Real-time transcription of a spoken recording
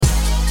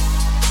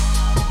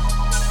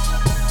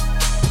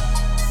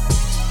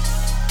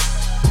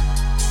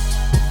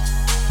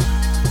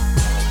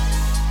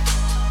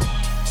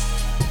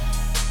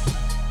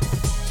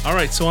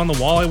right, so on the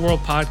Walleye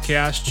World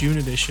Podcast, June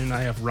edition,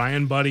 I have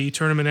Ryan Buddy,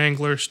 tournament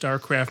angler,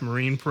 StarCraft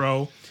Marine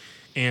Pro.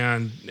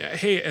 And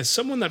hey, as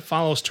someone that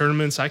follows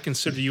tournaments, I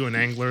consider you an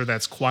angler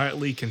that's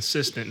quietly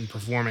consistent and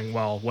performing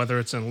well, whether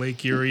it's in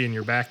Lake Erie in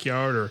your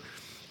backyard or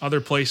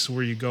other places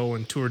where you go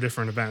and tour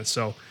different events.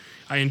 So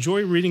I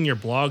enjoy reading your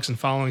blogs and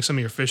following some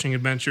of your fishing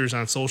adventures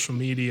on social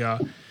media.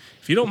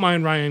 If you don't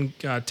mind, Ryan,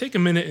 take a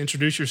minute,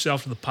 introduce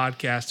yourself to the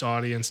podcast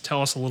audience.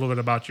 Tell us a little bit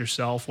about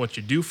yourself, what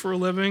you do for a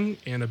living,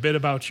 and a bit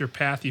about your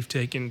path you've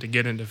taken to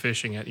get into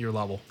fishing at your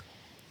level.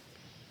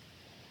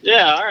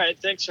 Yeah, all right.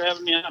 Thanks for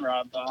having me on,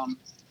 Rob.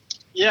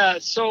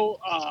 So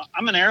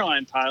I'm an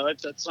airline pilot.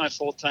 That's my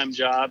full-time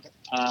job.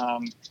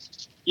 And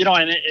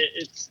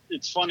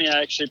it's funny,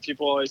 actually.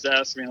 People always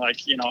ask me, like,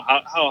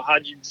 how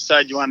did you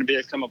decide you want to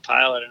become a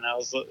pilot? And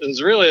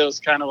it was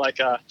kind of like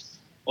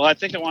I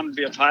think I wanted to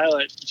be a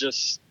pilot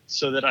just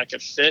so that I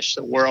could fish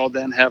the world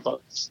and have a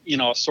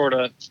sort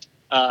of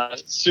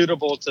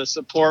suitable to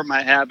support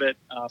my habit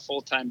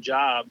full-time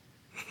job.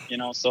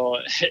 So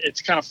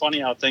it's kind of funny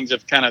how things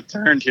have kind of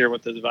turned here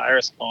with this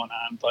virus going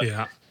on. But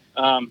Yeah.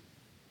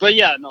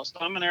 So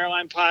I'm an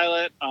airline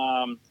pilot.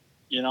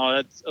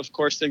 That's, of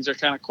course, things are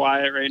kind of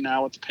quiet right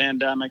now with the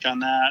pandemic on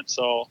that.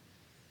 So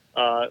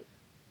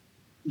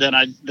then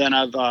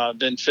I've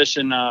been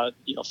fishing,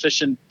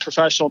 fishing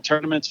professional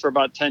tournaments for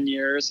about 10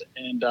 years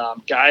and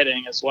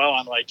guiding as well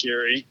on Lake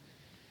Erie.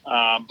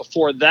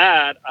 Before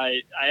that,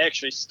 I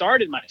actually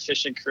started my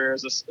fishing career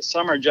as a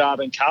summer job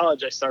in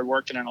college. I started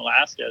working in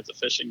Alaska as a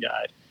fishing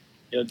guide.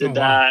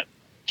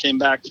 Came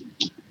back,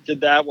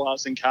 did that while I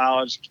was in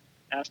college.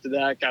 After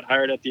that, got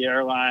hired at the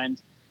airline,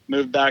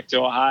 moved back to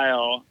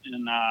Ohio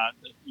in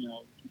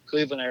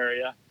Cleveland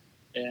area,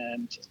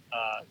 and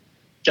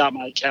got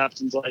my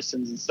captain's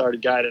license and started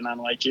guiding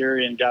on Lake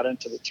Erie and got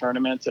into the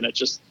tournaments. And it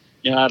just,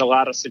 had a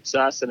lot of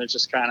success, and it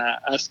just kind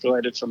of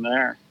escalated from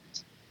there.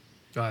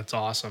 Oh, that's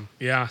awesome.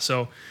 Yeah,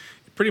 so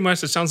pretty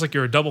much it sounds like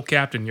you're a double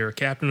captain. You're a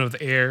captain of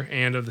the air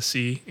and of the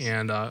sea,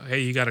 and hey,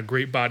 you got a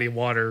great body of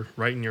water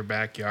right in your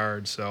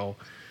backyard. So,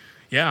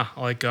 yeah,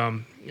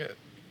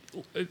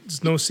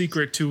 it's no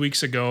secret 2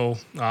 weeks ago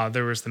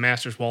there was the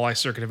Masters Walleye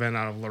Circuit event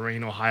out of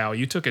Lorain, Ohio.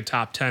 You took a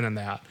top 10 in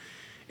that.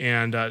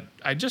 And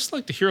I'd just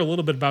like to hear a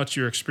little bit about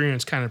your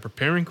experience kind of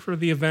preparing for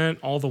the event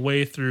all the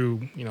way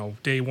through,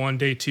 day one,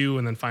 day two,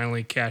 and then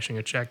finally cashing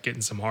a check,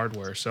 getting some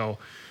hardware. So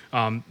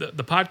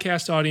the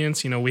podcast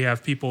audience, we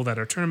have people that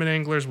are tournament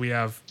anglers. We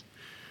have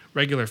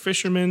regular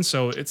fishermen.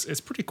 So it's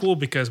pretty cool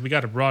because we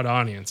got a broad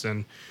audience.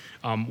 And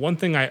one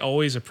thing I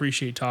always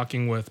appreciate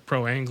talking with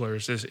pro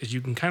anglers is you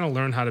can kind of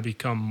learn how to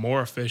become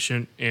more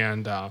efficient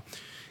and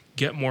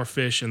get more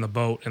fish in the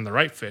boat and the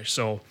right fish.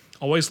 So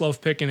always love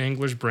picking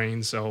anglers'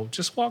 brains. So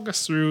just walk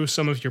us through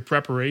some of your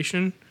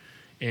preparation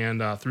and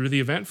through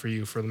the event for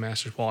you for the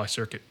Masters Walleye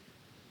Circuit.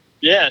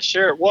 Yeah,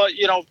 sure. Well,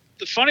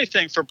 the funny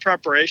thing for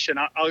preparation,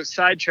 I'll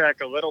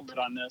sidetrack a little bit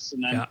on this,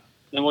 and then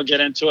we'll get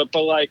into it.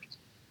 But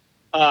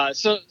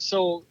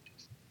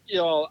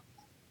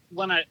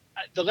when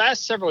the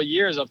last several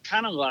years, I've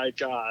kind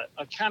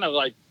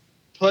of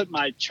put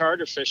my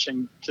charter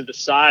fishing to the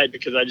side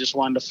because I just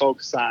wanted to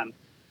focus on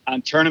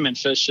tournament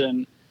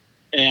fishing.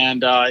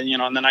 And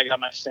and then I got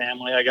my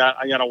family. I got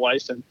a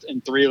wife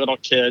and three little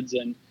kids,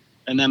 and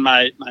then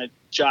my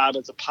job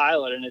as a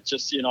pilot. And it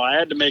just I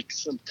had to make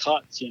some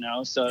cuts.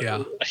 So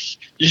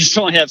you just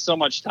only have so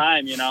much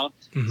time.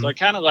 Mm-hmm. So I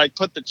kind of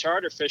put the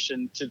charter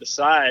fishing to the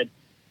side.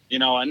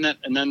 And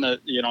then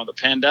the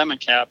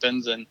pandemic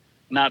happens and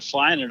not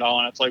flying at all.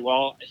 And it's like,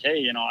 well,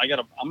 hey,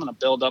 I'm gonna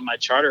build up my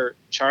charter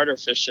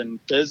fishing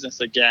business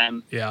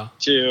again. Yeah.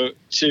 To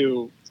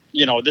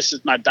this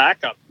is my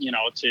backup,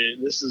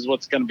 this is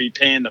what's going to be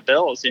paying the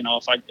bills,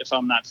 if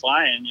I'm not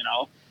flying,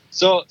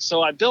 So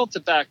I built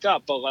it back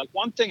up. But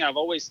one thing I've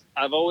always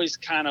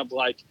kind of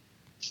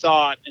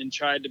thought and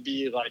tried to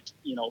be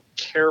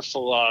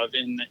careful of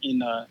in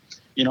the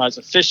as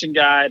a fishing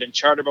guide and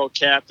charter boat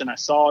captain. I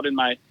saw it in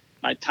my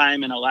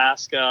time in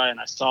Alaska, and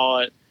I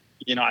saw it,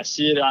 I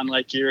see it on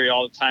Lake Erie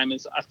all the time.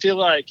 Is I feel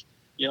like,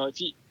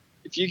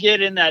 if you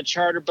get in that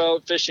charter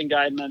boat fishing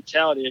guide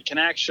mentality, it can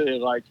actually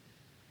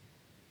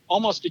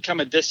almost become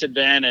a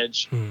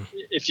disadvantage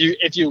if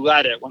you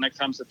let it when it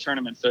comes to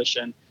tournament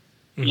fishing.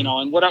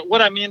 And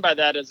what I mean by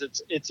that is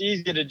it's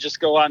easy to just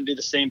go out and do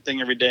the same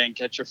thing every day and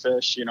catch your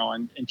fish,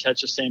 and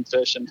catch the same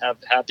fish and have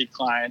happy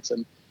clients,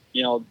 and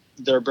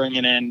they're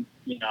bringing in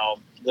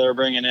their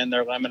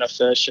limit of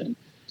fish, and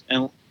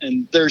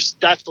there's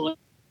definitely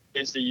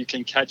ways that you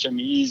can catch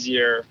them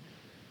easier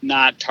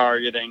not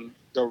targeting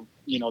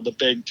the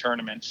big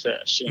tournament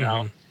fish,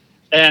 Mm-hmm.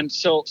 And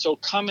so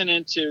coming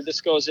into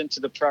this goes into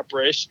the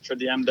preparation for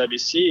the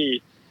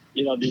MWC,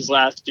 these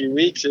last few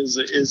weeks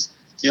is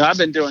I've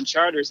been doing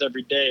charters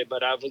every day,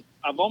 but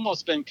I've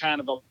almost been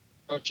kind of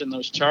approaching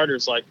those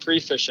charters like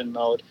pre-fishing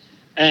mode,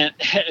 and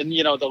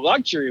the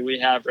luxury we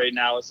have right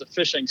now is the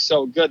fishing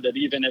so good that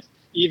even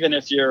even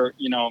if you're,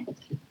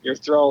 your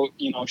throw,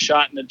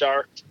 shot in the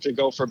dark to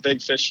go for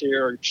big fish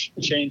here or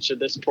change to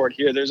this port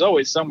here, there's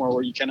always somewhere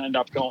where you can end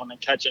up going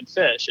and catching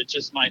fish. It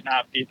just might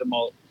not be the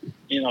most,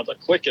 the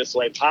quickest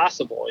way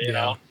possible, you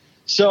know?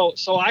 So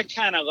I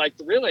kind of like,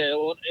 really,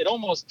 it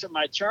almost,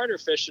 my charter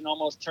fishing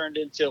almost turned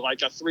into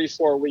like a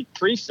 3-4 week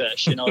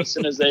pre-fish, as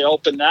soon as they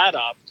opened that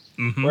up.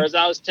 Mm-hmm. Whereas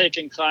I was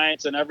taking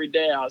clients and every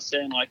day I was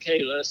saying like,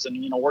 hey,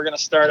 listen, we're going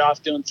to start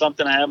off doing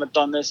something. I haven't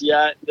done this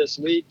yet this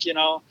week,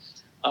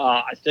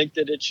 I think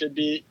that it should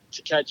be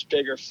to catch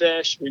bigger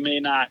fish. We may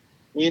not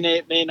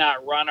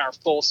run our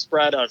full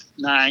spread of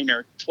 9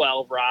 or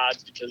 12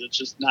 rods because it's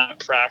just not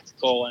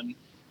practical. And,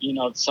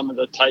 some of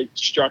the tight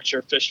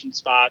structure fishing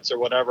spots or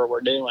whatever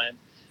we're doing.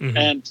 Mm-hmm.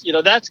 And,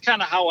 that's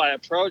kind of how I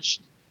approach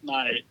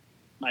my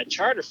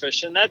charter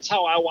fishing. That's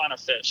how I want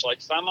to fish. Like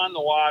if I'm on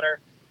the water,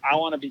 I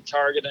want to be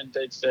targeting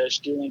big fish,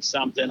 doing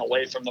something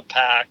away from the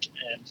pack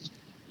and,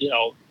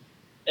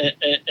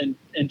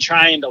 and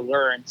trying to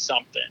learn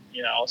something,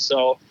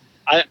 so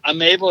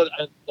I'm able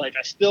to,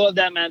 I still have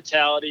that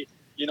mentality.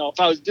 If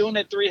I was doing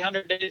it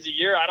 300 days a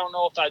year, I don't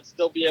know if I'd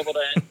still be able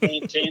to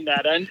maintain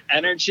that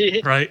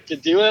energy to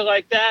do it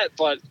like that.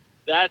 But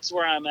that's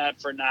where I'm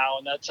at for now.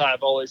 And that's how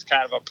I've always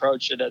kind of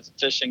approached it as a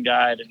fishing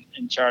guide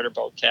and charter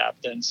boat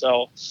captain.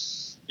 So,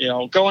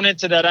 going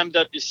into that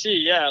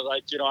MWC,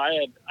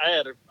 I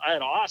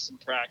had awesome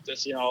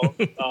practice,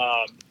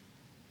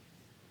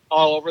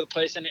 all over the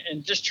place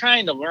and just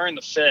trying to learn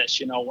the fish,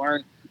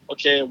 learn,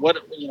 okay, what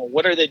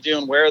are they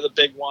doing? Where are the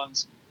big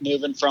ones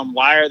moving from?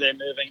 Why are they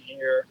moving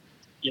here?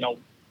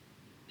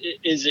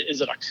 Is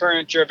it a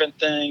current driven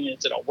thing?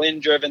 Is it a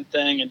wind driven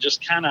thing? And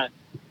just kind of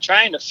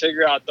trying to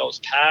figure out those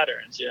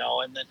patterns,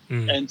 and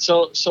then, and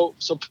so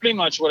pretty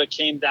much what it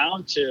came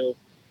down to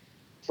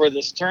for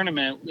this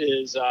tournament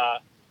is,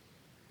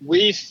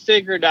 we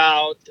figured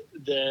out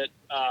that,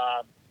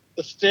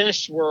 the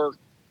fish were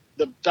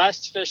the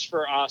best fish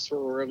for us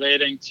were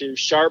relating to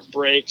sharp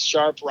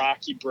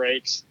rocky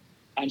breaks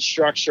on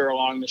structure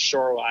along the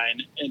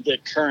shoreline and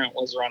that current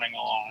was running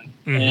along.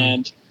 Mm-hmm.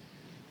 And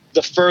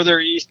the further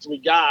east we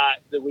got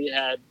that we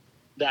had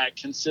that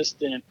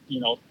consistent,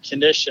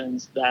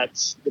 conditions,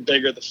 that's the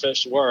bigger the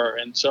fish were.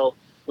 And so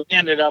we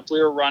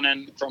were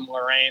running from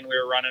Lorain, we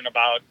were running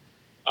about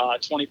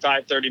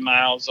 25, 30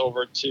 miles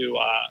over to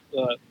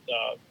the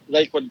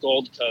Lakewood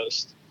Gold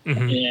Coast.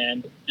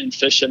 Mm-hmm. and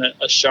fishing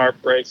a sharp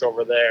break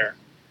over there.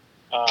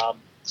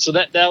 So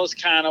that was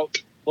kind of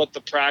what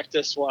the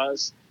practice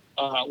was,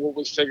 what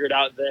we figured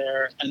out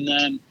there. And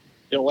then,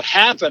 what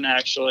happened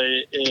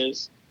actually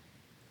is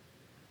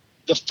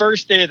the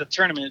first day of the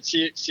tournament,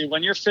 see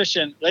when you're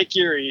fishing, Lake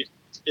Erie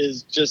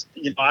is just,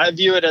 I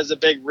view it as a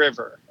big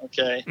river.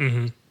 Okay.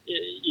 Mm-hmm.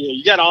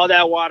 You got all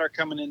that water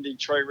coming into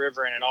Detroit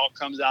River and it all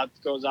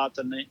goes out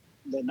to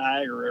the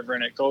Niagara River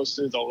and it goes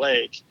through the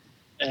lake.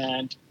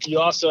 And you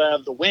also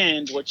have the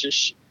wind, which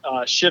is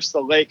shifts the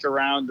lake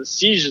around the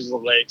seizures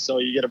of the lake. So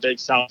you get a big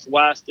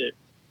southwest. It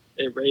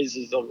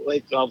raises the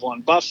lake level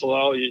in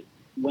Buffalo.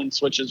 Wind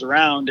switches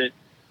around. It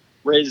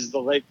raises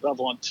the lake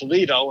level in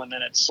Toledo, and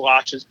then it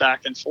sloshes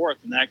back and forth,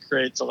 and that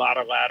creates a lot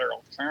of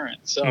lateral current.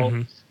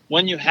 So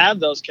when you have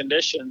those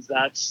conditions,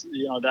 that's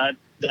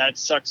that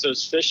sucks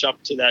those fish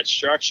up to that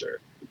structure.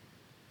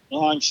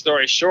 Long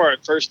story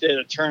short, first day of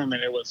the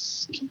tournament, it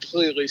was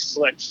completely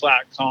slick,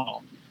 flat,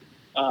 calm.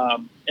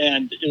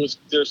 And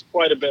there's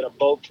quite a bit of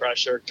boat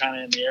pressure kind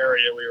of in the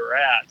area we were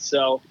at.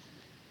 So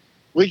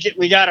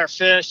we got our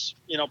fish,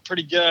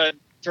 pretty good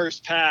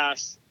first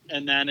pass.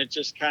 And then it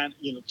just kind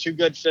of, 2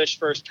 good fish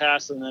first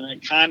pass. And then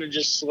it kind of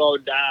just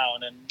slowed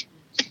down and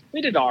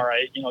we did all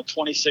right,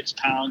 26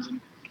 pounds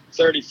and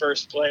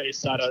 31st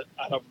place out of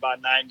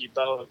about 90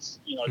 boats,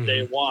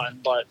 day one,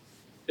 but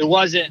it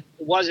wasn't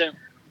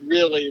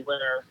really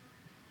where,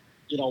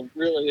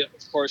 really,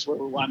 of course, where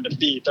we wanted to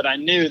be. But I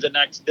knew the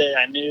next day,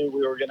 we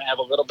were going to have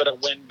a little bit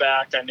of wind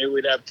back. I knew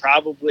we'd have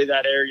probably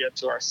that area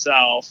to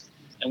ourselves.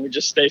 And we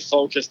just stay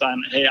focused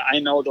on, hey, I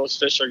know those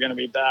fish are going to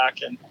be back.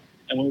 And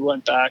we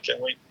went back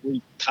and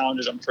we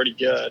pounded them pretty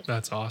good.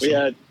 That's awesome.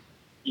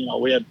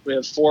 We had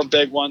 4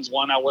 big ones.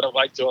 One I would have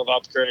liked to have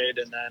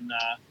upgraded. And then,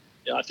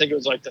 I think it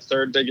was like the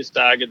 3rd biggest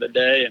bag of the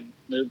day and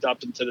moved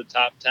up into the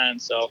top 10.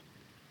 So,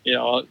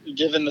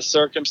 given the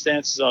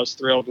circumstances, I was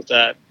thrilled with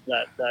that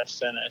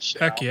finish.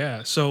 Heck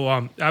yeah. So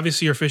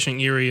obviously you're fishing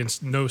Erie, and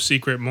it's no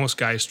secret most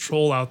guys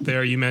troll out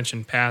there. You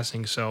mentioned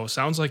passing. So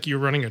sounds like you're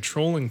running a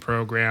trolling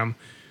program.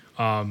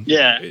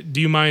 Yeah. Do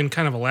you mind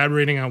kind of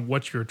elaborating on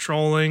what you're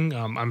trolling?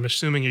 I'm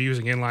assuming you're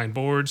using inline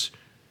boards.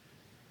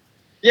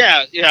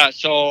 Yeah.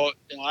 So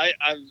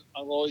I've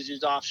always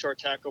used offshore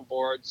tackle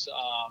boards,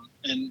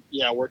 and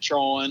we're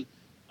trolling.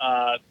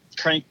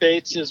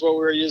 Crankbaits is what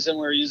we were using.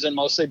 We were using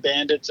mostly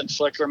bandits and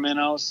flicker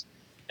minnows,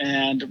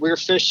 and we were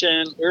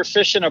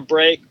fishing a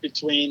break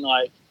between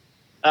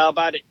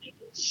about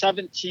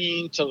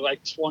 17 to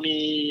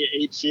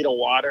 28 feet of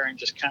water, and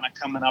just kind of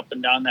coming up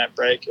and down that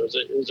break.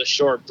 It was a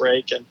short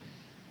break,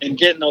 and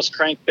getting those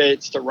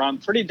crankbaits to run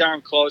pretty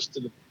darn close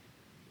to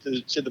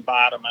the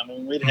bottom. I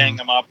mean, we'd hang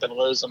them up and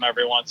lose them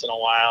every once in a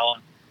while.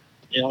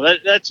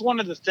 that's one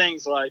of the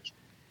things, like,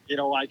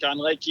 like on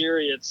Lake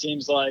Erie, it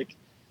seems like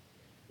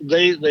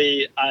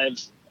lately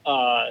I've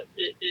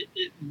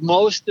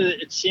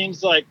it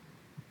seems like,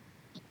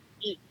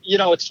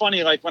 it's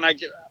funny, like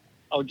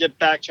I'll get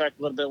backtracked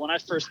a little bit. When I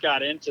first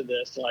got into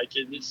this, like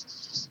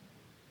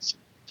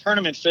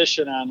tournament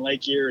fishing on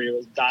Lake Erie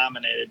was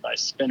dominated by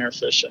spinner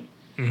fishing,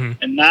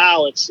 Mm-hmm. and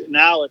now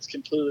it's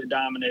completely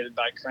dominated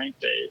by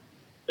crankbait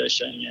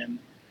fishing. And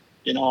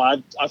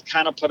I've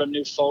kind of put a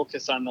new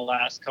focus on the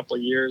last couple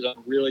of years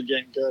on really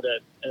getting good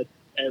at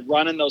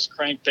running those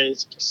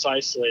crankbaits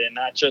precisely, and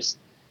not just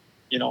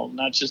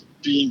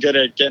being good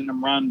at getting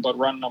them run, but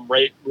running them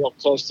right real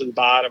close to the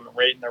bottom and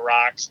right in the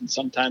rocks. And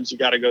sometimes you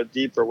got to go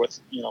deeper with,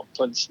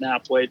 putting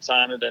snap weights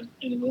on it, and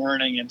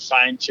learning and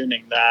fine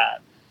tuning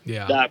that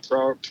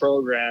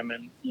program.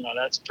 And,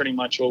 that's pretty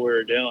much what we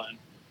were doing.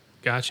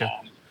 Gotcha.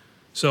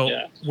 So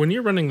Yeah. when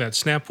you're running that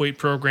snap weight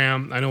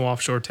program, I know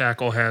Offshore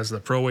Tackle has the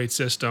Pro Weight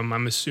system.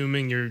 I'm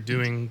assuming you're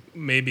doing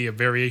maybe a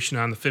variation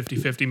on the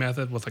 50-50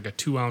 method with like a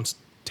 2-ounce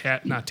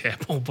not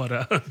tadpole, but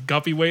a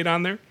guppy weight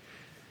on there.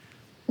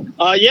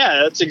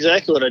 Yeah, that's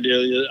exactly what I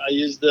do. I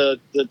use the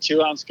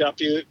 2-ounce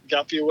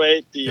guppy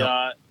weight.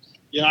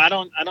 I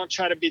don't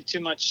try to be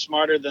too much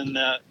smarter than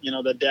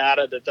the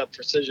data that the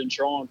Precision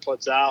Trolling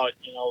puts out.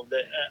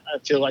 I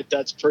feel like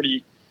that's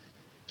pretty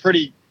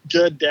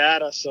good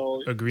data.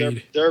 So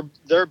Agreed.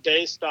 They're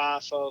based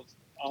off of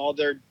all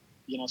their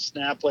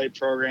snap weight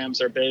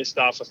programs are based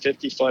off of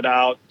 50 foot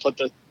out. Put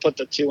the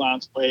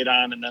 2-ounce weight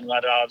on, and then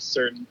let out a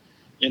certain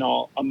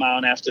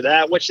amount after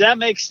that, which that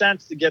makes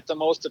sense to get the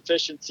most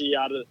efficiency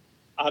out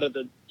of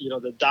the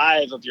the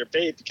dive of your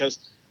bait,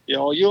 because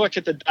you look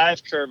at the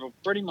dive curve of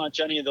pretty much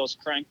any of those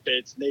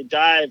crankbaits, they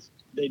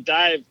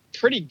dive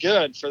pretty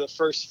good for the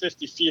first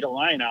 50 feet of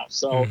line out.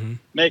 So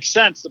makes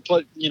sense to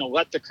put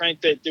let the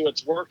crankbait do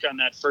its work on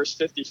that first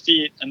 50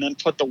 feet, and then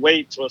put the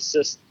weight to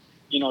assist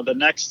the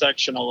next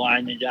section of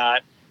line you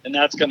got, and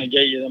that's going to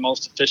get you the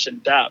most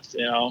efficient depth.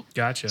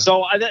 Gotcha.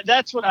 So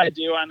that's what I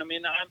do. And I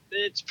mean,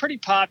 it's pretty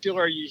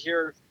popular. You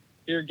hear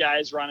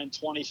guys running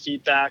 20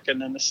 feet back,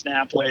 and then the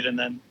snap weight, and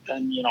then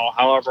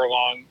however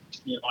long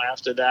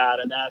after that.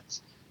 And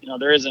that's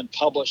there isn't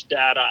published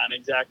data on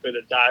exactly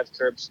the dive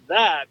curves of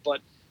that,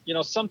 but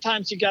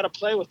sometimes you got to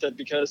play with it,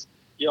 because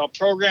a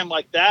program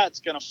like that's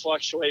going to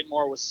fluctuate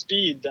more with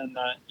speed than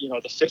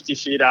the 50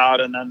 feet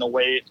out, and then the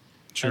weight,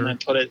 Sure. and then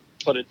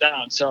put it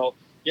down. So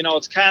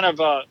it's kind of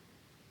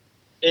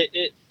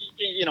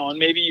and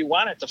maybe you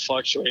want it to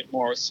fluctuate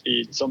more with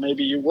speed, so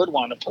maybe you would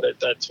want to put it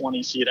that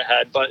 20 feet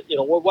ahead. But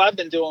what I've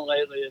been doing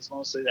lately is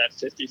mostly that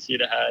 50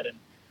 feet ahead, and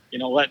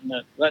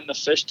letting the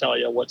fish tell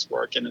you what's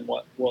working and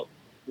what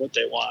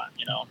they want.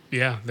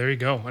 Yeah, there you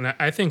go. And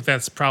I think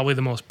that's probably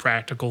the most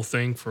practical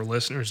thing for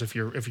listeners if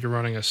you're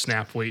running a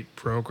snap weight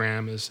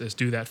program is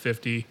do that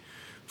 50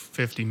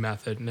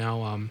 method.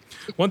 Now,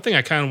 one thing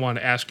I kind of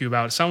wanted to ask you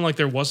about, it sounded like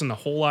there wasn't a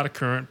whole lot of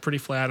current, pretty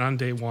flat on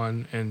day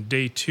one, and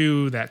day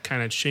two that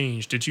kind of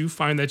changed. Did you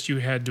find that you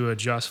had to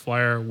adjust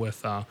fire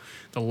with the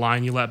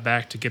line you let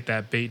back to get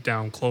that bait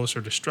down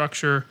closer to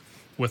structure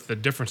with the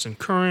difference in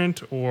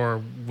current,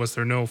 or was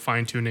there no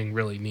fine tuning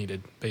really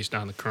needed based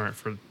on the current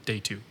for day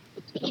two?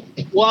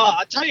 Well,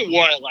 I'll tell you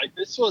what, like,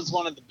 this was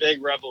one of the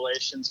big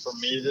revelations for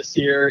me this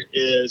year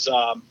is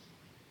I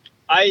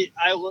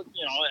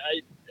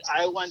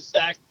went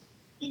back,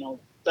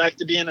 back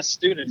to being a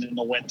student in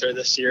the winter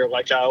this year,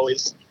 like I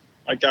always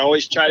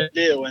try to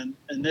do. And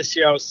this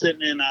year I was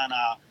sitting in on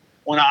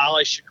one of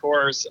Ali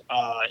Shakur's,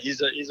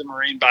 he's a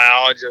marine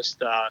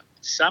biologist,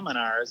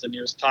 seminars, and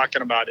he was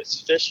talking about his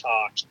fish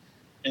hawk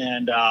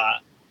and,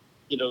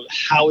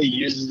 how he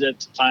uses it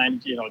to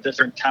find,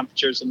 different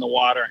temperatures in the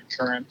water and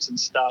currents and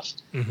stuff.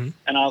 Mm-hmm.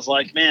 And I was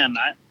like, man,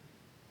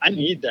 I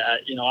need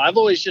that. I've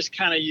always just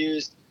kind of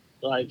used,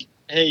 like,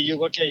 hey, you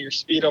look at your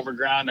speed over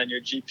ground on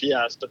your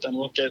GPS, but then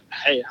look at,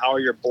 hey, how are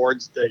your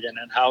boards digging,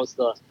 and how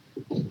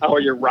are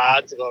your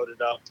rods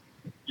loaded up,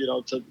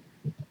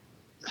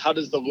 how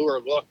does the lure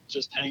look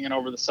just hanging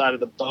over the side of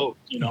the boat,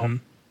 Mm-hmm.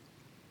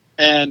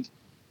 And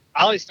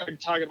Ali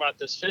started talking about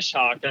this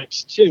Fishhawk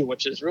X2,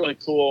 which is a really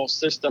cool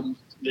system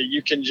that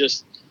you can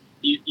just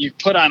you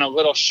put on a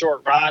little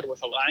short rod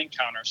with a line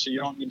counter, so you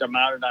don't need to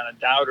mount it on a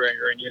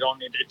downrigger, and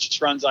it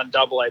just runs on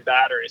AA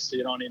batteries, so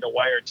you don't need to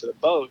wire it to the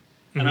boat.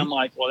 Mm-hmm. And I'm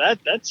like, well,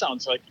 that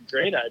sounds like a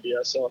great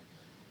idea. So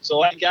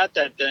I got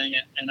that thing,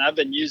 and I've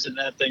been using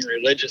that thing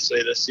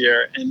religiously this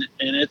year, and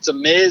it's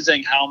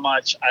amazing how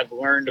much I've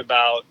learned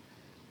about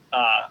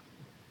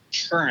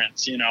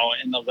currents, in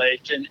the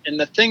lake. And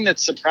the thing that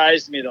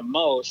surprised me the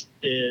most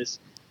is,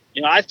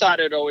 I thought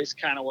it always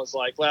kind of was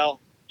like,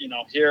 well,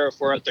 here, if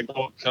we're at the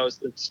Gold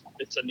Coast, it's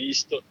an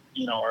east,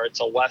 or it's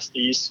a west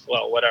east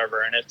flow,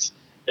 whatever, and it's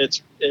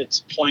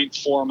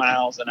 0.4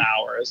 miles an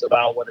hour is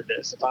about what it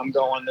is. If I'm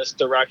going this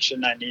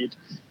direction, I need,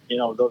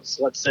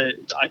 let's say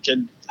I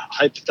can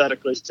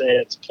hypothetically say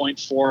it's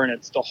 0.4, and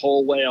it's the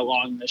whole way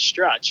along this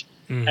stretch.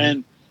 Mm-hmm.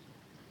 And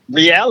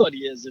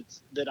reality is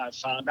that I've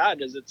found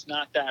out is it's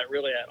not that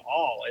really at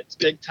all. It's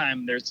big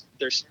time. There's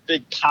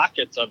big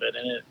pockets of it,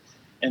 and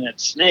and it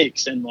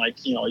snakes, and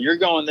like, you know, you're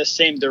going the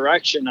same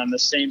direction on the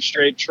same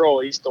straight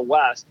troll east to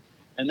west,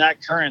 and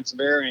that current's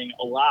varying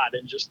a lot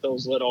in just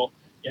those little,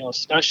 you know,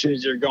 especially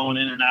as you're going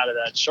in and out of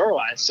that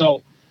shoreline.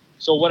 So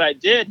what I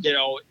did, you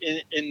know,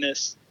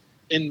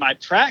 in my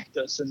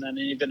practice, and then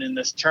even in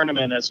this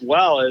tournament as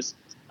well, is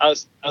I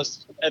was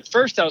at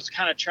first I was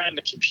kind of trying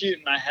to compute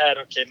in my head,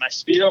 okay, my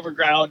speed over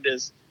ground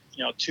is,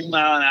 you know, 2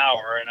 mile an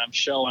hour, and I'm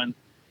showing,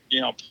 you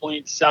know,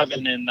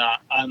 0.7 in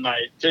on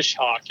my fish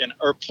hawk, and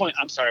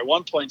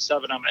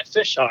 1.7 on my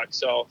fish hawk.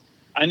 So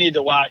I need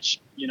to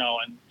watch, you know,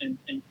 and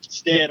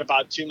stay at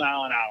about 2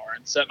 mile an hour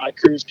and set my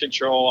cruise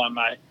control on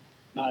my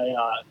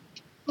iPilot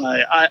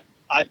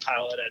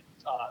at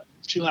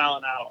 2 mile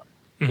an hour.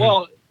 Mm-hmm.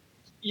 Well,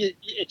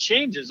 it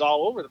changes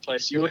all over the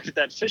place. You look at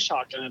that fish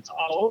hawk and it's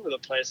all over the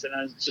place, and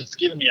it's just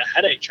giving me a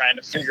headache trying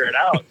to figure it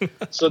out.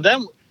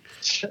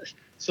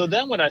 So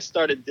then what I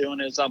started doing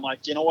is I'm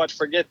like, you know what,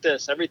 forget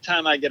this. Every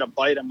time I get a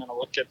bite, I'm going to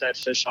look at that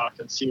fish hawk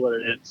and see what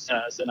it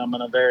says, and I'm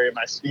going to vary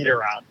my speed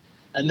around.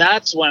 And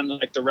that's when,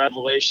 like, the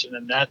revelation,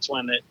 and that's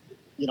when it,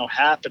 you know,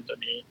 happened to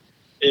me,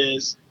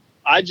 is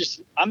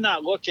I'm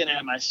not looking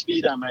at my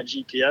speed on my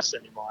GPS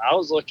anymore. I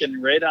was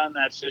looking right on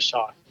that fish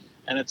hawk.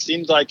 And it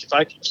seems like if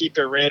I could keep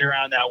it right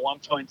around that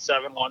 1.7,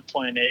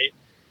 1.8,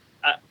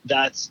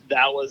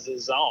 that was the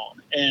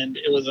zone. And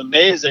it was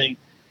amazing.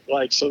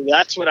 Like, so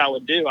that's what I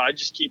would do. I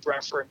just keep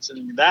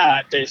referencing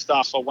that based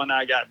off of when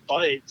I got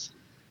bites.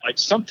 Like,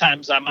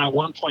 sometimes my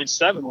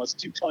 1.7 was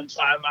 2.5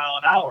 mile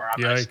an hour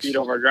on my speed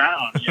over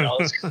ground. You know,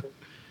 it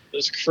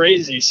was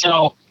crazy.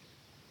 So,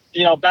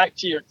 you know, back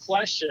to your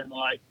question,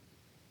 like,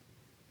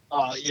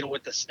 you know,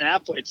 with the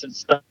snap weights and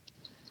stuff,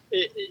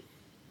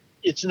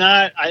 it's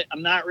not,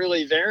 I'm not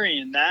really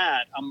varying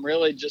that. I'm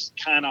really just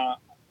kind of,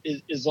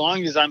 as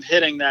long as I'm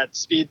hitting that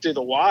speed through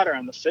the water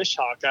on the fish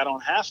hawk, I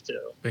don't have to.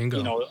 Bingo.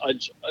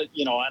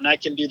 You know, and I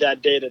can do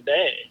that day to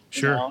day.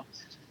 Sure. You know?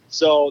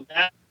 So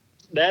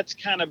that's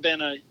kind of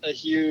been a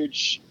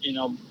huge, you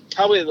know,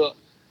 probably you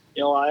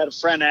know, I had a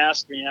friend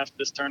ask me after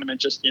this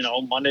tournament, just, you know,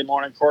 Monday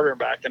morning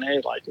quarterback, and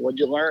hey, like, what'd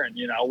you learn?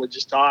 You know, we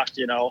just talked,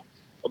 you know,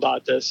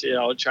 about this, you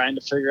know, trying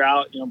to figure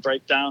out, you know,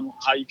 break down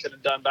how you could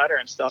have done better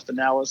and stuff. And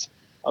I was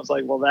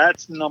like, well,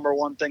 that's the number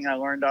one thing I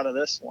learned out of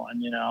this one,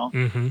 you know?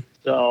 Mm-hmm.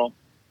 So,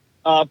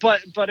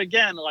 but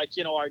again, like,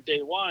 you know, our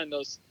day one,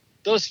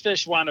 those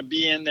fish want to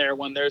be in there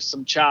when there's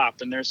some chop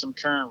and there's some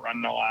current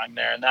running along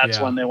there. And that's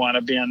when they want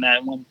to be in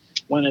that.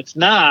 When it's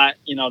not,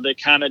 you know, they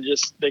kind of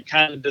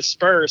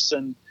disperse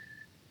and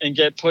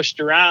get pushed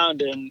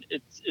around, and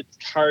it's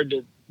hard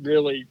to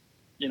really,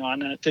 you know,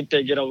 and I think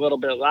they get a little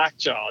bit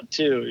lockjawed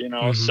too, you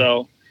know? Mm-hmm.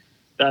 So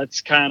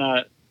that's kind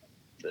of,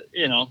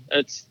 you know,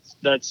 that's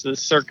the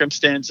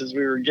circumstances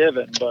we were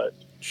given, but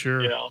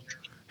sure. You know.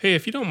 Hey,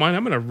 if you don't mind,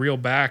 I'm going to reel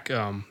back,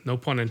 no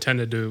pun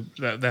intended, to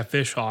that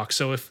fish hawk.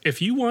 So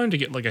if you wanted to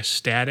get like a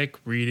static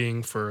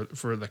reading for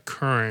the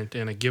current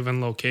in a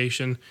given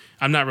location,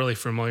 I'm not really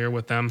familiar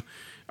with them.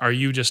 Are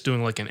you just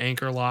doing like an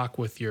anchor lock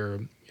with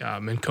your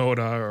Minn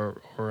Kota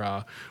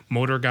or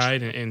motor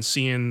guide and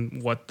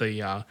seeing what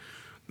the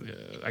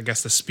I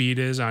guess the speed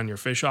is on your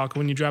fish hawk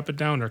when you drop it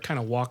down, or kind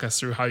of walk us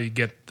through how you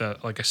get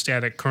like a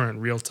static current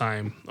real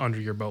time under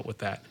your boat with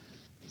that?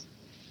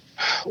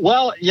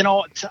 Well, you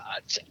know,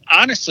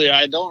 honestly,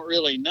 I don't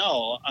really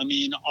know. I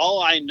mean,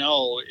 all I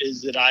know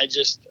is that I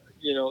just,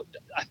 you know,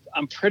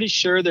 I'm pretty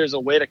sure there's a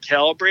way to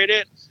calibrate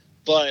it,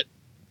 but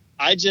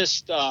I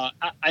just,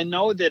 I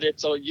know that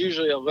it's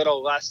usually a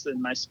little less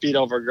than my speed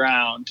over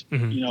ground.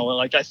 Mm-hmm. You know,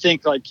 like, I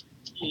think, like,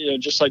 you know,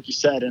 just like you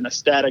said, in a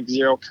static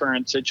zero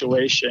current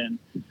situation,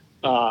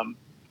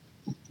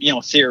 you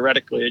know,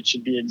 theoretically it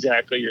should be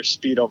exactly your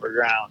speed over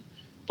ground,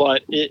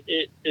 but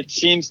it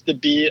seems to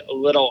be a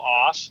little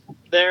off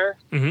there.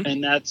 Mm-hmm.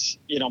 And that's,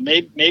 you know,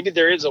 maybe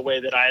there is a way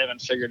that I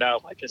haven't figured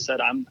out. Like I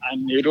said, I'm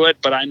new to it,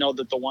 but I know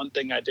that the one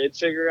thing I did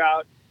figure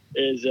out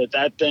is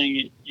that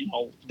thing, you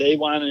know,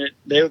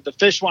 the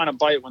fish want to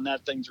bite when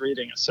that thing's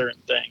reading a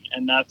certain thing.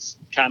 And that's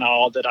kind of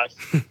all that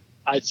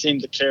I seem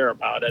to care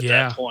about at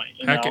that point.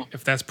 You know?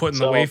 If that's putting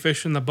the weigh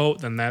fish in the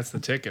boat, then that's the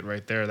ticket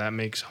right there. That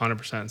makes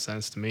 100%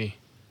 sense to me.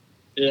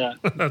 Yeah.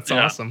 That's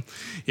awesome.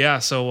 Yeah.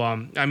 So,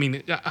 I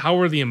mean, how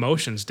were the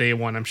emotions day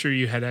one? I'm sure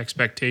you had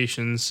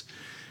expectations,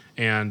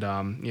 and,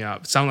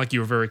 it sounded like you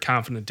were very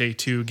confident day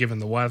two, given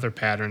the weather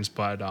patterns,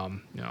 but,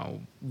 you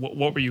know,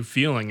 what were you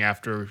feeling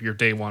after your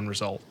day one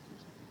result?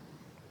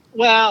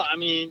 Well, I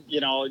mean,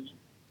 you know,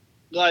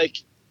 like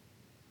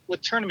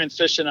with tournament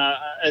fishing,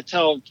 I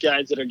tell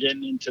guys that are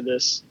getting into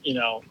this, you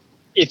know,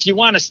 if you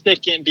want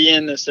to be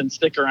in this and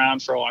stick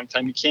around for a long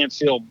time, you can't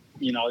feel,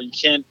 you know, you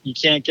can't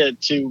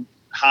get too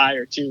high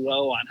or too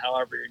low on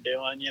however you're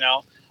doing, you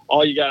know.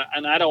 All you got,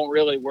 and I don't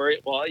really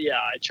worry. Well, yeah,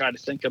 I try to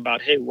think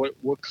about, hey,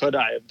 what could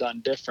I have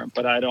done different?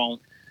 But I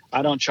don't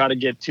try to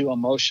get too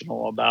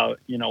emotional about,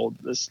 you know,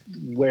 this,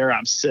 where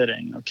I'm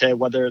sitting. Okay,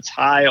 whether it's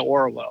high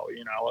or low,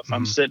 you know, if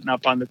I'm sitting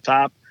up on the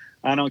top,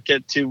 I don't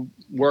get too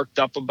worked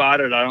up about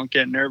it. I don't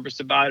get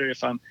nervous about it.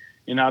 If I'm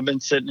I've been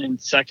sitting in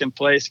second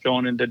place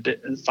going into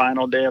the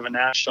final day of a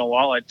national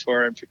walleye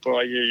tour, and people are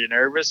like, "Are you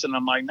nervous?" And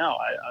I'm like, "No,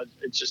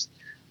 it's just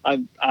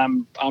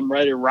I'm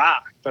ready to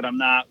rock, but I'm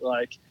not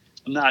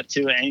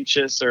too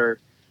anxious or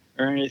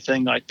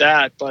anything like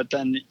that." But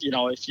then,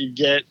 if you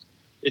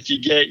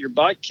get your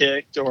butt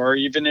kicked, or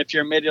even if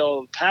you're middle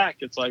of the pack,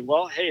 it's like,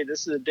 well, hey,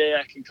 this is a day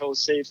I can go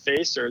save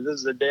face, or this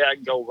is a day I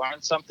can go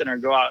learn something, or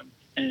go out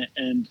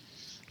and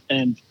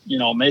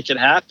make it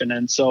happen.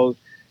 And so,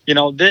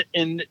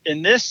 in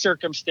this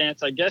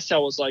circumstance, I guess I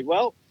was like,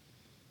 well,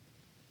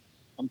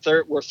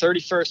 we're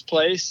 31st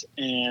place,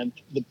 and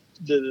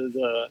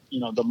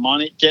the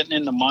money, getting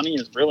in the money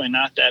is really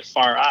not that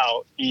far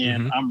out,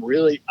 and I'm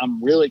really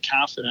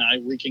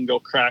confident we can go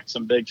crack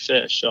some big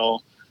fish.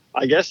 So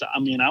I guess, I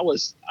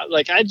was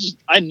like,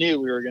 I knew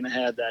we were going to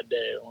have that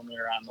day when we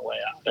were on the way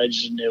out. I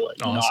just knew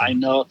it.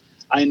 Awesome.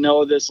 I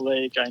know this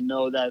lake, I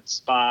know that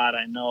spot,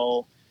 I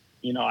know,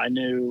 I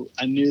knew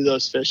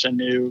those fish. I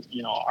knew,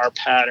 our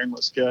pattern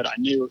was good. I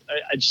knew,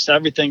 I just,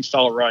 everything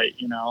felt right,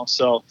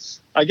 so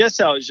I guess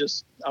I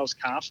was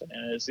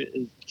confident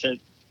to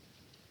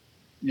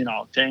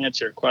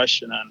answer your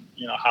question on,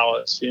 how I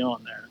was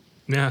feeling there.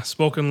 Yeah,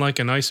 spoken like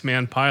an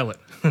Iceman pilot.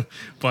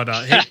 But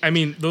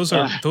hey,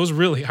 those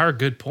really are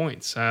good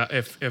points.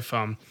 If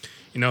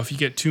you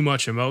get too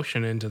much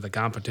emotion into the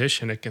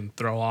competition, it can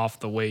throw off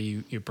the way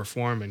you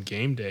perform in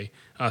game day.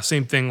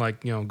 Same thing,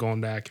 like,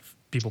 going back, if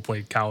people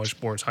played college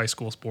sports, high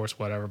school sports,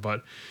 whatever.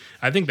 But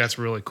I think that's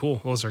really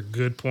cool. Those are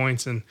good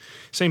points, and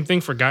same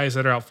thing for guys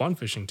that are out fun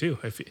fishing too.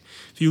 If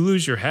you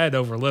lose your head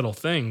over little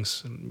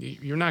things,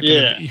 you're not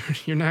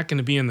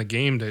gonna be in the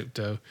game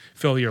to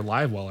fill your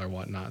live well or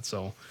whatnot.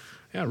 So.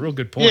 Yeah, real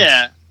good points.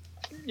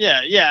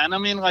 Yeah.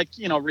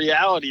 And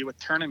reality with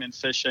tournament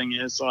fishing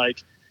is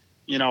like,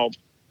 one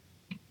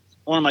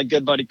of my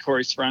good buddy,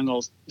 Corey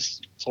Sprengels,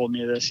 told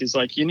me this. He's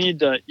like, you need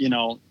to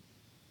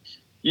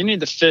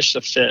fish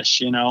the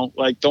fish,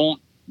 like,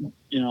 don't,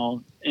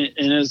 and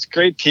it's a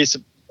great piece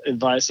of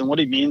advice. And what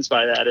he means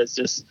by that is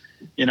just,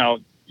 you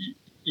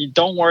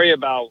don't worry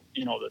about,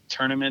 the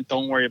tournament.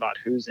 Don't worry about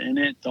who's in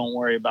it. Don't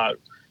worry about,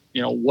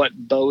 what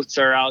boats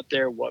are out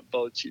there, what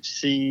boats you've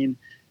seen.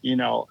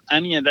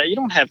 Any of that. You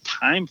don't have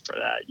time for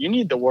that. You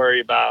need to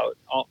worry about,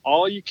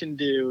 all you can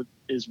do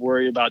is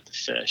worry about the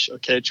fish.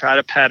 Okay. Try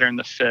to pattern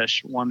the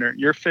fish.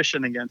 You're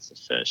fishing against the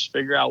fish.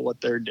 Figure out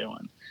what they're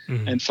doing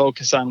and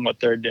focus on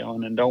what they're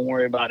doing. And don't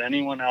worry about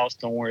anyone else.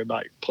 Don't worry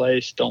about your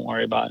place. Don't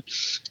worry about,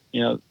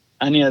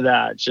 any of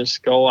that.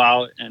 Just go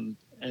out and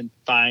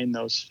find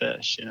those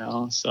fish,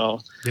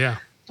 So, yeah.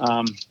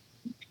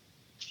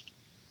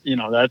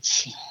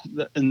 That's,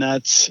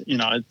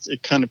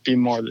 it couldn't be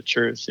more the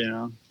truth,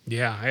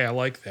 Yeah, hey, I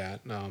like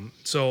that.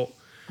 So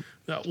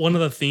one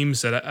of the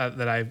themes that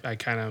I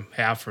kind of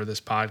have for this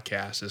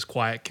podcast is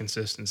quiet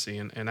consistency,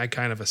 and I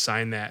kind of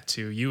assign that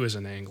to you as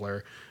an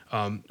angler.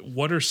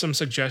 What are some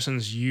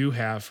suggestions you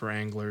have for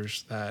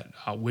anglers that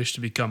wish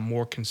to become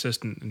more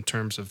consistent in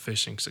terms of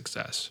fishing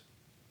success?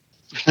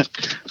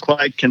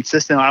 Quite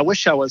consistent. I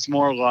wish I was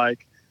more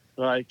like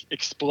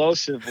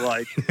explosive,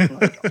 I'd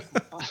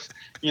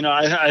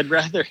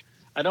rather.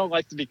 I don't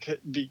like to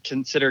be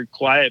considered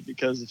quiet,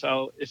 because if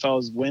I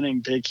was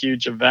winning big,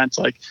 huge events,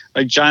 like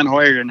John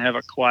Hoyer didn't have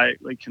a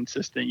quietly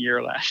consistent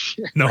year last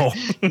year. No.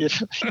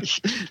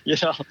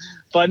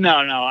 But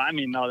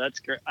no, that's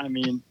great.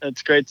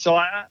 That's great. So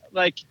I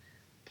like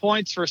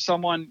points for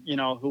someone,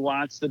 who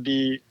wants to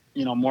be,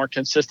 more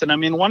consistent.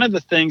 One of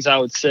the things I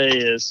would say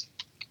is,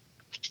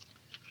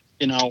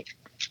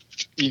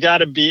 you got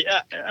to be,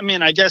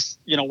 I guess,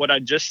 what I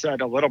just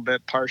said a little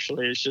bit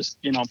partially is just,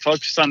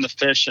 focus on the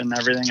fish, and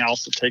everything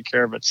else will take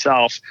care of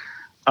itself.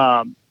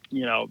 Don't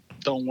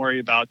worry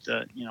about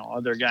the,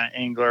 other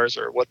anglers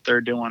or what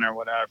they're doing or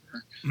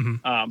whatever.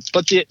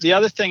 But the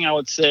other thing I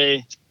would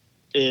say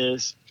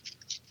is,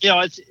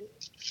 it's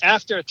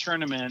after a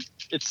tournament,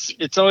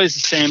 it's always the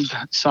same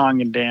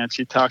song and dance.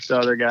 You talk to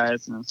other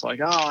guys, and it's like,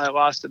 oh, I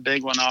lost a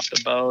big one off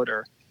the boat,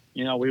 or,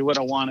 we would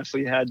have won if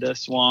we had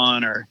this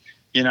one, or,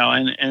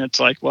 and it's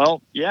like,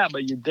 well, yeah,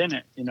 but you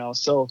didn't,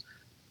 so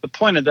the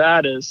point of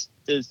that is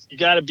you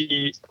got to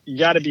be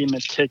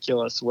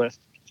meticulous with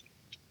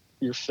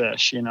your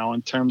fish,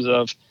 in terms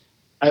of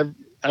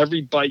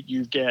every bite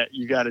you get,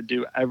 you got to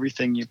do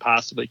everything you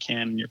possibly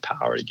can in your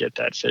power to get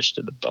that fish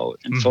to the boat,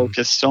 and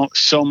focus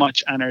so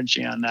much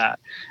energy on that.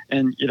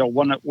 And,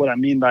 what I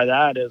mean by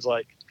that is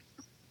like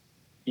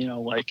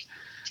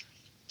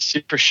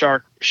super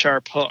sharp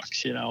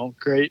hooks,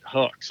 great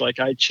hooks. Like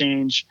I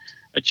change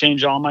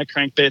all my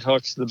crankbait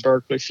hooks to the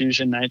Berkley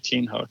Fusion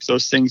 19 hooks.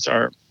 Those things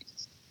are,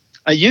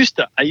 I used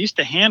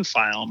to hand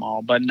file them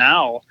all, but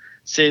now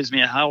saves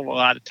me a hell of a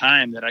lot of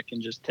time that I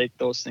can just take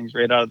those things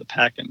right out of the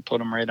pack and put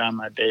them right on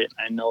my bait.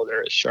 I know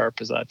they're as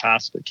sharp as I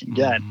possibly can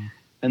get.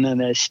 And then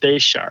they stay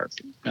sharp,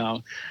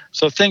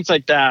 So things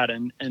like that,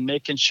 and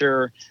making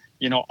sure,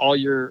 all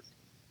your,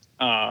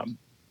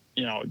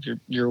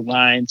 your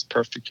lines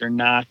perfect, your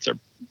knots are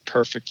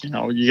perfect. You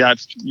got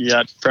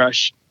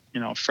fresh,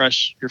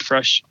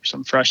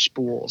 some fresh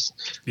spools.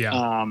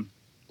 Yeah.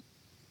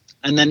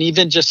 And then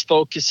even just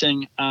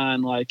focusing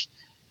on like,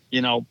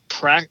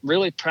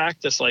 really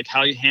practice like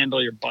how you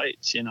handle your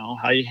bites,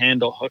 how you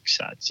handle hook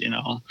sets, you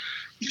know,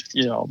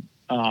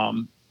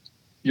 um,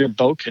 your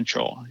boat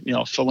control,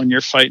 so when you're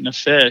fighting a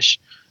fish,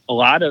 a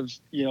lot of,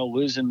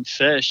 losing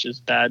fish is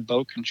bad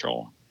boat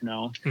control,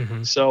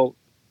 Mm-hmm. so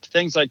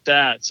things like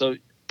that. So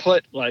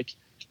put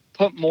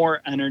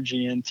more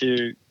energy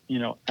into,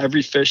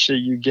 every fish that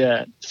you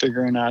get,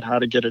 figuring out how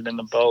to get it in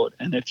the boat.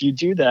 And if you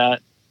do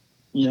that,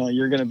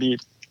 you're going to be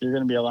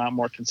a lot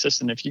more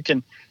consistent. If you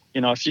can,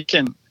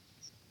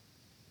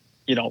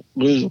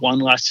 lose one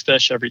less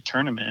fish every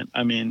tournament,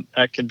 I mean,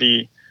 that could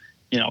be,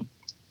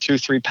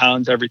 2-3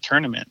 pounds every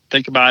tournament.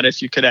 Think about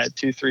if you could add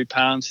 2-3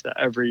 pounds to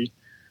every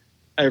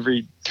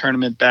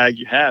tournament bag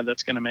you have,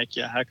 that's going to make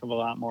you a heck of a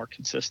lot more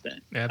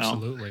consistent.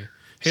 Absolutely.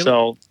 Hey,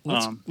 So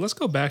let's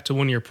go back to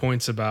one of your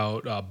points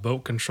about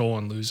boat control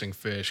and losing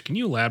fish. Can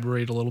you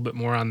elaborate a little bit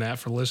more on that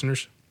for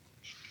listeners?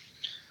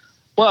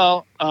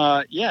 Well,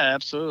 yeah,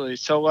 absolutely.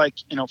 So like,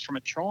 from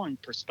a trolling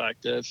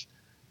perspective,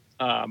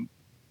 um,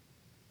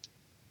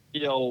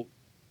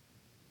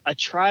 I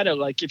try to,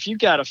 like, if you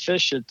got a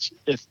fish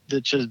that's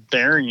just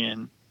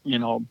burying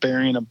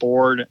a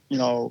board,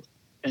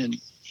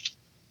 and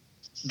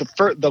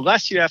the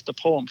less you have to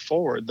pull them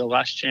forward, the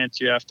less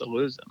chance you have to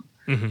lose them.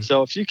 Mm-hmm.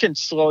 So if you can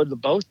slow the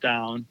boat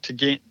down to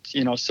get,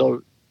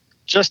 so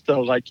just to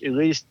like at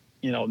least,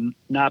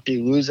 not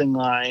be losing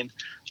line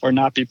or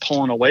not be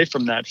pulling away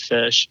from that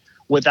fish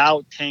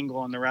without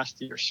tangling the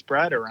rest of your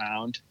spread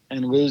around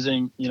and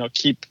losing,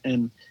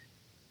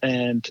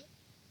 and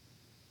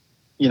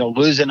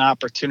lose an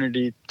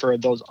opportunity for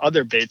those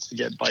other baits to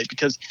get bite,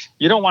 because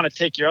you don't want to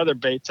take your other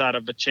baits out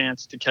of a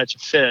chance to catch a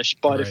fish.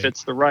 But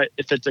Right.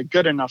 if it's a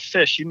good enough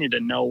fish, you need to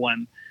know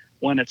when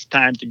it's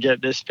time to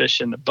get this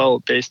fish in the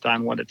boat based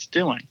on what it's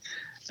doing.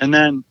 And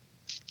then,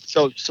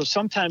 so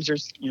sometimes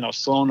there's,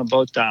 slowing the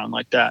boat down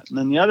like that. And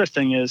then the other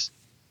thing is,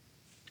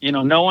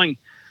 knowing,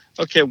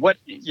 okay, when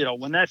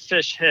that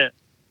fish hit,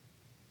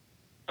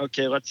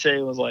 okay, let's say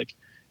it was like,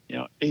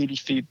 80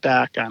 feet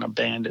back on a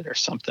bandit or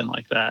something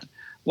like that.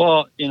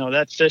 Well,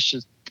 that fish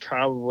is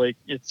probably,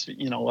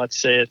 let's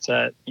say it's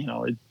at,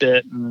 it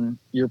bit and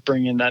you're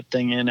bringing that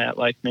thing in at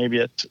like maybe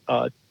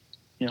a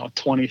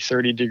 20,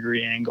 30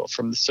 degree angle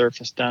from the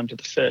surface down to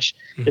the fish.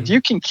 Mm-hmm. If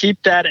you can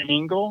keep that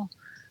angle,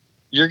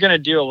 you're going to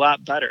do a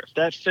lot better. If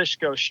that fish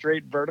goes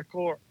straight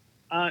vertically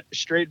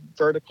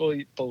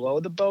below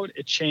the boat,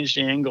 it changed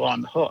the angle on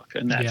the hook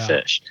and that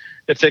fish.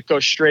 If it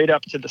goes straight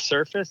up to the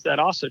surface, that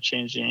also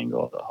changed the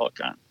angle of the hook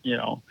on,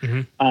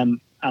 mm-hmm.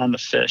 on the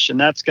fish. And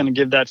that's going to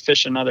give that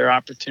fish another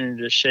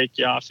opportunity to shake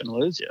you off and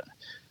lose you.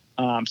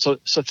 So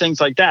things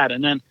like that.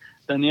 And then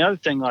the other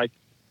thing, like,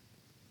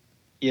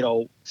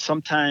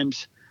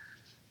 sometimes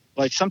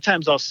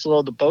I'll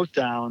slow the boat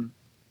down,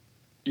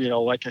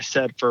 like I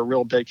said, for a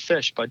real big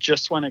fish, but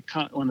just when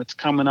it's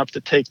coming up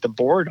to take the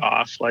board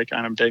off, like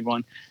on a big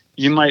one,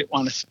 you might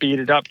want to speed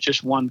it up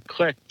just one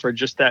click for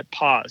just that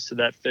pause, so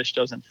that fish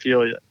doesn't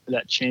feel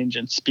that change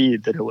in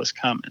speed that it was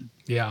coming.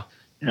 Yeah.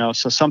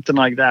 So something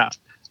like that.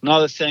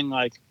 Another thing,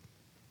 like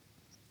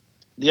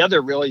the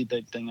other really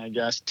big thing, I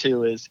guess,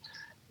 too, is,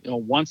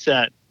 once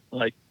that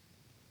like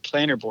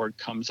planer board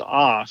comes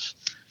off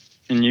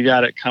and you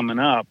got it coming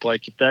up,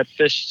 like if that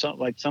fish,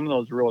 like some of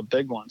those real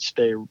big ones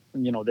stay,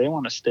 they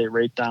want to stay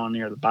right down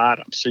near the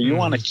bottom. So you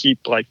want to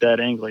keep like that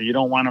angle. You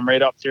don't want them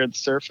right up near the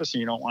surface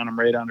and you don't want them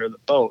right under the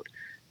boat.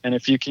 And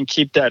if you can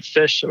keep that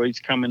fish so he's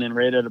coming in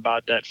right at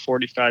about that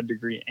 45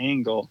 degree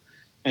angle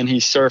and he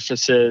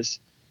surfaces,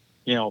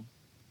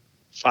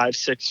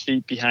 5-6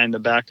 feet behind the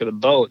back of the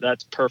boat,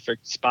 that's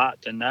perfect spot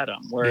to net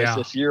him. Whereas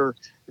if you're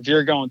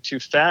going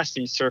too fast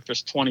and he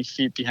surfaces 20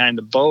 feet behind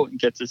the boat and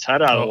gets his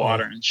head out of the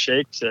water and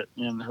shakes it,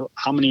 and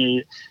how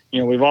many,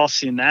 we've all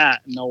seen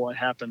that and know what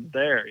happened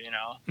there,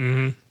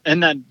 Mm-hmm.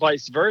 And then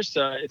vice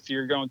versa, if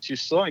you're going too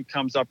slow and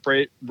comes up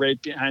right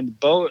behind the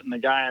boat and the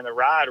guy on the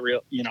rod,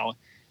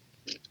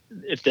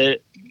 if they,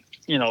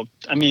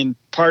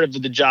 part of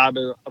the job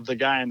of the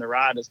guy in the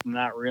rod is to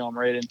not reel him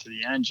right into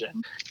the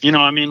engine.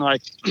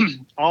 Like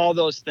all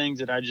those things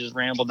that I just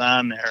rambled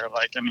on there.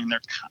 Like,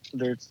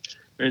 there's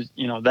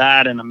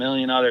that and a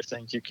million other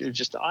things. You could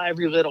just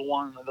every little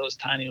one of those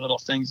tiny little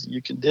things that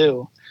you can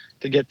do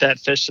to get that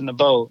fish in the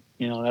boat.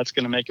 That's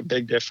going to make a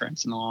big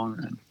difference in the long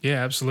run.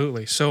 Yeah,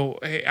 absolutely. So,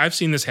 hey, I've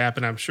seen this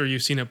happen. I'm sure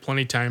you've seen it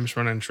plenty of times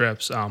running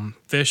trips.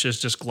 Fish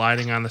is just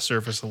gliding on the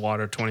surface of the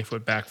water 20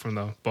 foot back from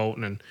the boat.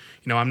 And,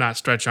 I'm not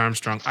Stretch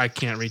Armstrong. I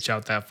can't reach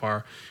out that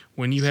far.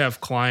 When you have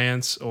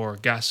clients or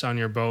guests on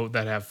your boat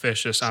that have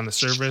fish just on the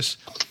surface,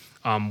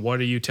 what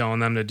are you telling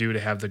them to do to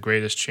have the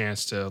greatest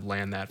chance to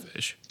land that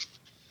fish?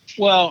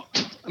 Well,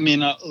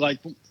 like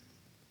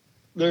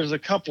there's a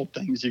couple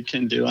things you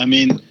can do.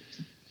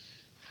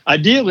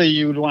 Ideally,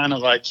 you would want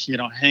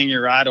to hang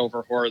your rod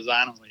over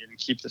horizontally and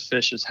keep the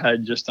fish's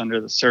head just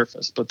under the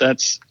surface. But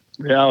that's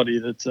reality.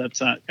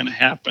 That's not going to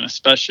happen,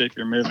 especially if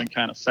you're moving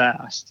kind of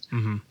fast.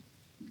 Mm-hmm.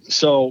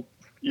 So,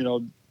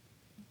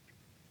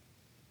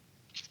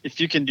 if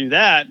you can do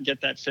that and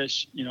get that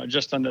fish,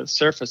 just under the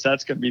surface,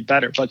 that's going to be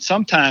better. But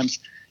sometimes,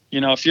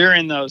 if you're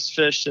in those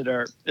fish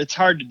it's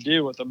hard to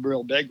do with a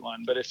real big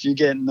one, but if you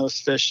get in those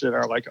fish that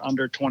are like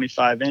under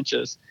 25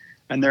 inches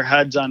and their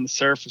head's on the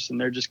surface and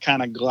they're just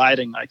kind of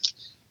gliding like,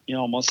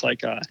 almost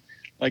like a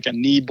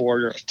knee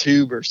board or a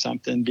tube or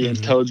something being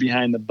towed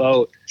behind the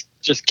boat,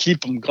 just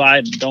keep them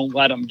gliding. Don't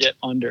let them get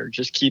under.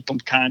 Just keep them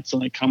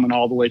constantly coming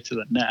all the way to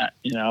the net,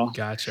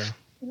 Gotcha.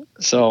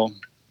 So.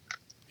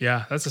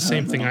 Yeah, that's the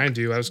same thing I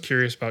do. I was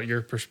curious about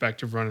your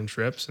perspective running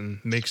trips, and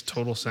it makes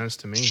total sense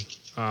to me.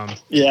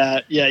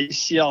 Yeah, you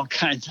see all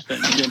kinds of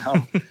things,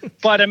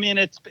 But I mean,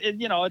 it's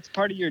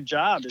part of your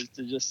job is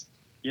to just,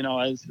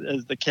 as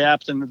the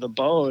captain of the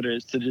boat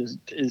is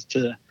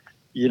to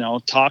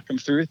talk them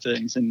through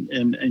things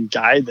and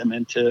guide them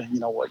into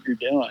what you're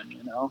doing.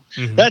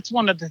 That's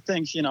one of the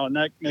things, and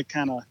that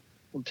kind of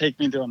will take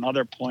me to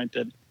another point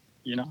that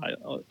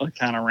I'll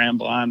kind of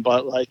ramble on,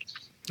 but like.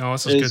 Oh,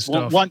 this is good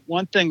stuff.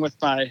 One thing with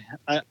I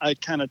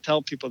kind of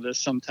tell people this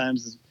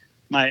sometimes is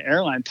my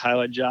airline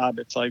pilot job.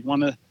 It's like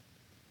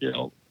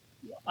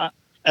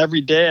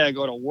every day I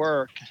go to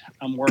work,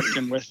 I'm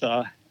working with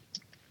a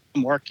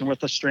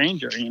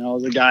stranger,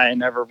 the guy I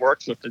never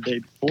worked with the day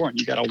before, and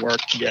you got to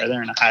work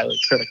together in a highly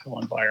critical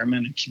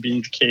environment and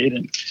communicate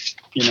and,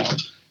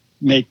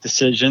 make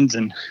decisions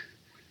and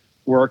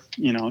work,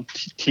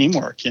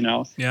 teamwork,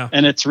 Yeah.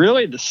 And it's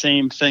really the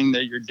same thing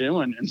that you're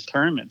doing in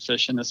tournament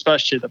fishing,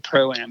 especially the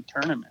pro-am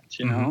tournaments,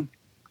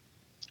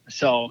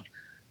 So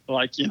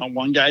like,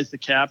 one guy's the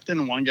captain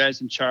and one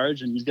guy's in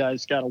charge, and you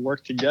guys got to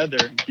work together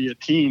and be a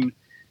team.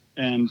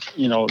 And,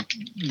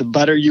 the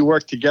better you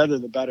work together,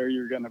 the better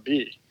you're going to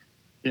be,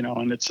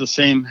 and it's the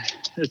same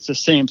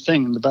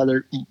thing. And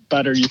the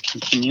better you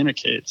can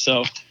communicate.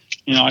 So,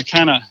 I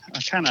kind of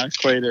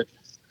equate it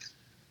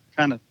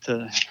kind of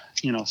to,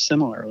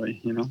 similarly,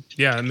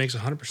 Yeah, it makes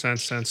 100%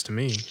 sense to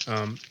me.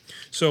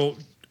 So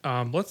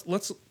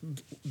let's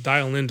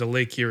dial into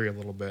Lake Erie a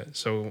little bit.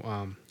 So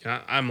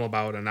I'm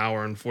about an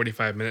hour and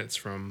 45 minutes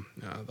from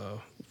the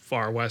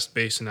far west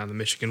basin on the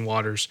Michigan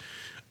waters.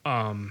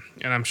 And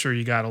I'm sure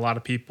you got a lot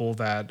of people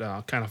that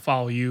kind of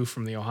follow you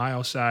from the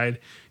Ohio side.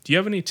 Do you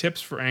have any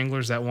tips for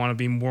anglers that want to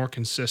be more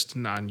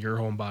consistent on your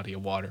home body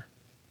of water?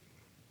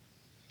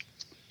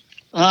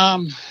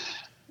 Well,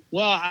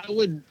 I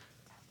would,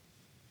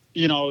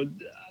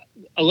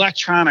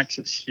 electronics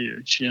is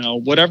huge.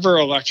 Whatever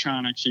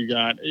electronics you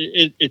got,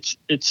 it's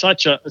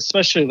such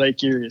especially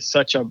Lake Erie is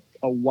such a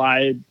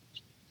wide,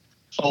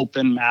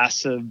 open,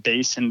 massive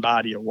basin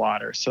body of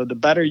water. So the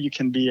better you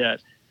can be at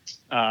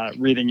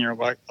reading your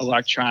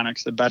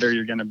electronics, the better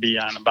you're going to be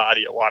on a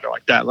body of water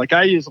like that. Like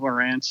I use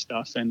Lowrance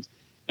stuff, and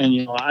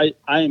I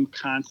am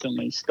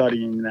constantly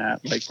studying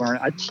that. Like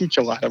I teach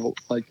a lot of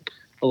like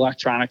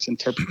electronics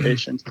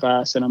interpretations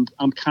class, and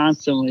I'm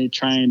constantly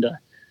trying to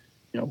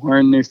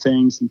learn new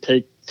things and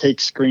take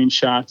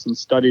screenshots and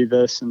study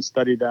this and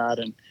study that.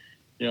 And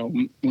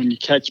when you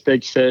catch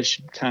big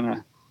fish, kind of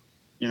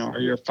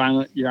you're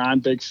on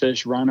big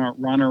fish, run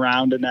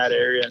around in that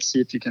area and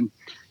see if you can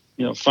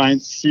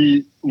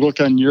look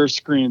on your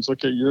screens,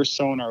 look at your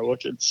sonar,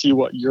 see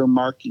what you're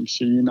marking,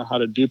 so you know how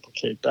to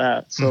duplicate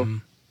that. So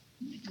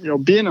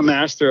being a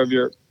master of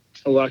your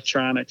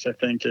electronics, I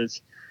think,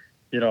 is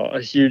a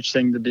huge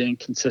thing to being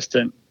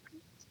consistent.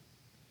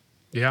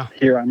 Yeah.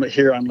 Here on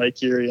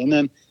Lake Erie. And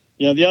then,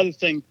 the other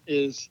thing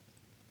is,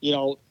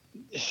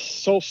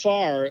 so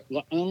far,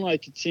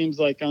 unlike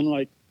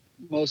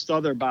most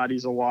other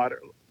bodies of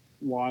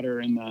water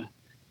in the,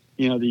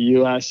 the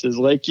U.S., is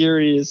Lake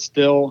Erie is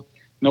still,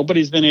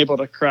 nobody's been able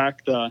to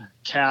crack the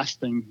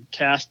cast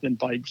and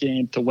bite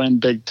game to win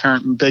big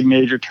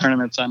major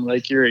tournaments on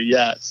Lake Erie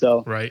yet.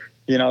 So, right.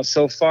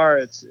 So far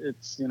it's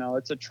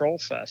a troll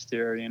fest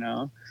here,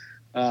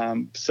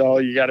 so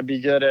you got to be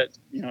good at,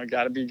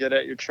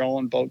 your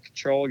trolling, boat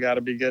control, got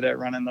to be good at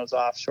running those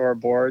offshore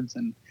boards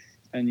and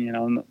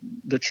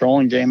the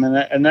trolling game.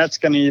 And that's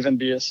going to even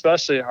be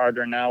especially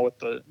harder now with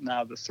the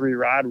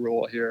 3-rod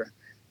rule here.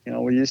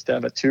 We used to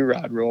have a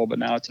 2-rod rule, but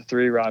now it's a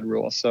 3-rod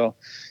rule. So,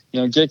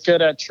 get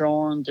good at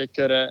trolling, get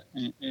good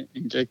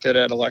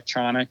at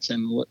electronics.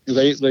 And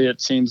lately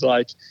it seems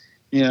like,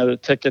 the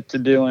ticket to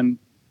doing,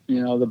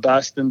 the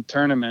best in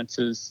tournaments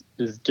is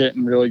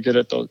getting really good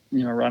at those,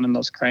 running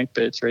those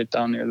crankbaits right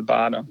down near the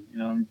bottom,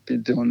 be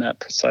doing that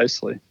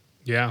precisely.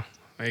 Yeah.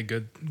 Hey,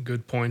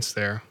 good points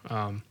there.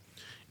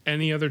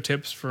 Any other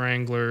tips for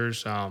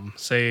anglers,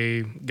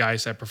 say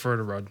guys that prefer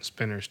to run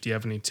spinners? Do you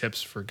have any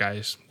tips for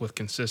guys with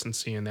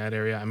consistency in that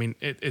area? I mean,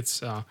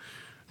 it's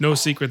no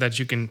secret that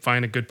you can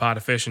find a good pot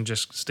of fish and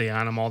just stay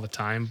on them all the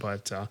time,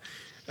 but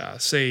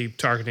say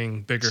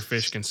targeting bigger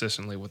fish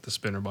consistently with the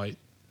spinner bite.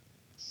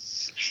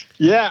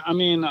 Yeah, I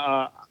mean,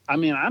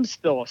 I'm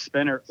still a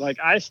spinner. Like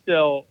I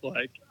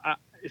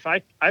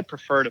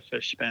prefer to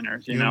fish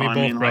spinners. You and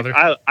me both, brother.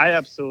 Like, I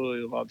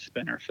absolutely love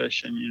spinner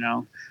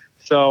fishing.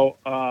 So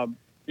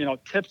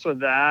tips with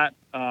that.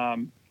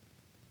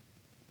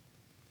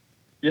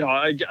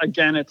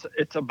 Again,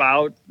 it's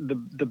about the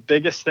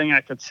biggest thing I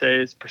could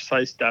say is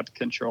precise depth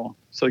control.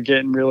 So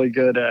getting really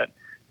good at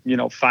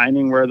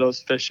finding where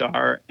those fish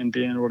are and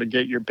being able to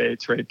get your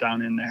baits right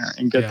down in there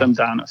and get Yeah. them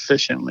down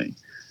efficiently.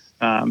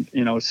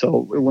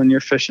 So when you're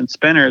fishing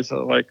spinners,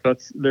 like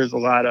there's a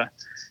lot of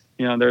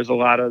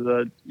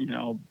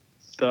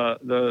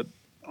the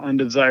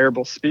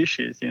undesirable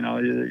species, you're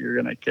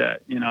going to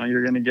get,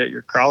 you're going to get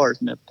your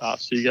crawlers nipped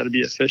off. So you got to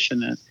be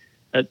efficient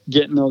at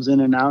getting those in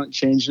and out,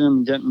 changing them,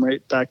 and getting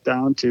right back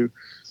down to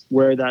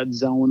where that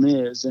zone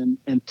is. And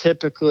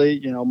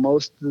typically,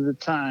 most of the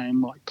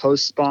time, like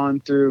post spawn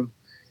through,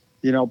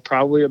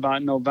 probably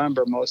about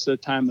November, most of the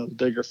time, those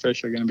bigger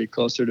fish are going to be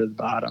closer to the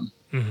bottom.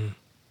 Mm-hmm.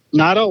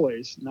 Not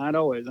always.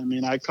 I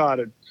mean, I caught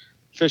a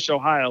Fish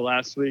Ohio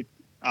last week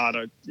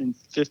in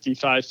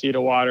 55 feet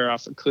of water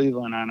off of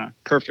Cleveland on a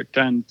perfect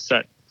 10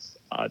 set,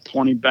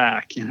 20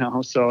 back,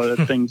 so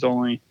that thing's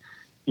only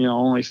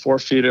 4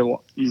 feet,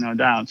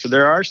 down. So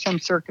there are some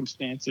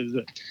circumstances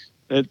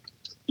that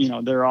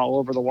they're all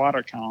over the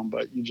water column,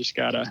 but you just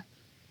gotta,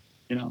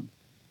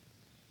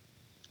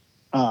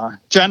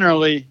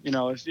 generally,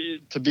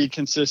 to be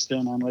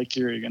consistent on Lake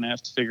Erie, you're going to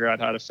have to figure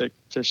out how to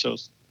fish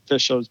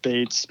those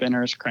baits,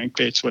 spinners,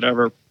 crankbaits,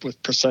 whatever,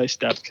 with precise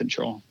depth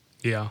control.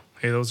 Yeah.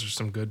 Hey, those are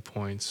some good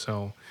points.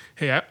 So,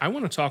 hey, I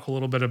want to talk a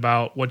little bit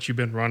about what you've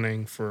been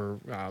running for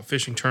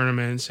fishing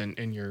tournaments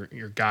and your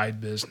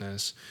guide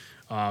business.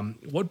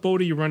 What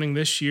boat are you running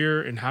this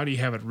year, and how do you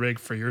have it rigged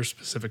for your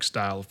specific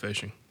style of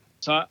fishing?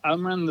 So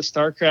I'm running the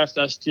StarCraft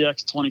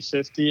STX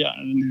 2050.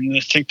 I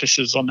think this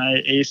is on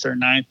my 8th or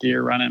 9th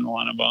year running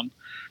one of them.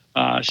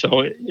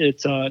 So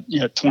it's a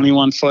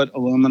 21-foot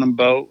aluminum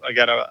boat. I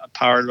got a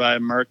powered by a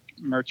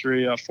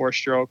Mercury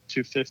 4-stroke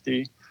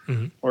 250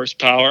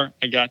 horsepower.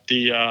 I got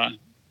I'm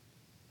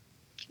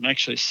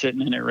actually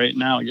sitting in it right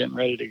now, getting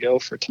ready to go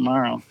for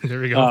tomorrow. There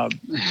we go.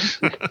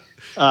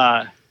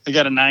 I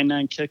got a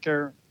 9.9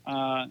 kicker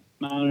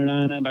mounted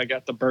on it. I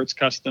got the Burt's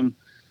Custom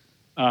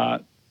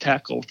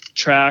tackle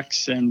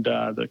tracks and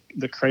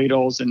the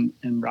cradles and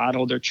rod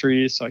holder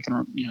trees, so I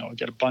can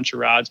get a bunch of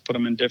rods, put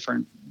them in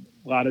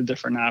a lot of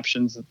different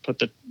options,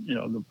 put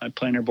my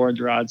planer board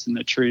rods in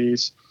the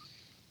trees.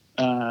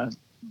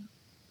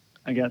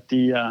 I got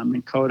the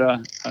Minn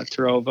Kota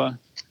Tarova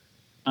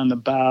on the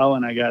bow,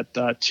 and I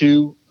got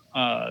two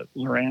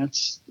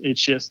Lowrance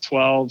HES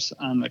 12s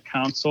on the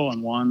console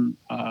and one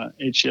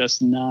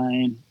HES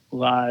 9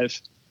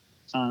 live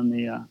on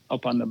the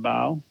up on the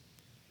bow.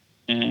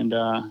 And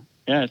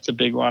yeah, it's a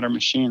big water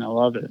machine. I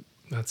love it.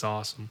 That's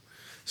awesome.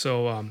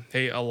 So,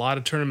 hey, a lot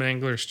of tournament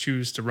anglers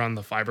choose to run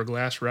the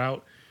fiberglass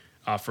route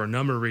for a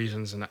number of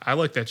reasons, and I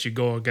like that you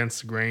go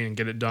against the grain and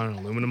get it done in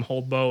an aluminum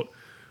hold boat.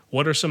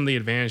 What are some of the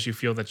advantages you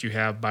feel that you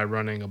have by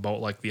running a boat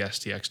like the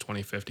STX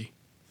 2050?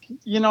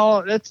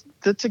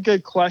 That's a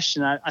good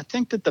question. I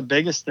think that the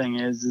biggest thing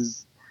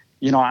is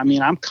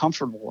I'm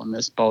comfortable in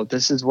this boat.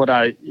 This is what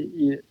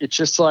it's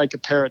just like a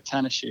pair of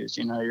tennis shoes.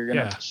 You're going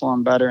to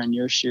perform better in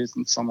your shoes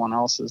than someone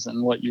else's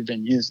and what you've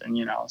been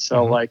using,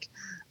 So like,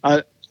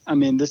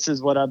 this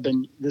is what I've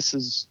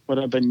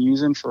been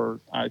using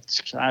for,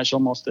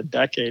 almost a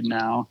decade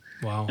now.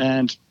 Wow.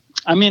 And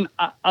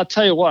I'll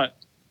tell you what,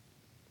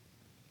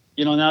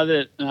 now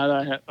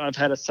that I've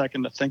had a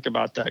second to think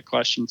about that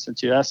question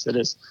since you asked it,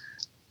 is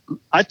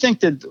I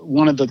think that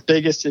one of the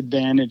biggest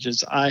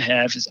advantages I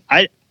have is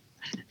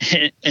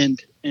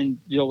and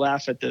you'll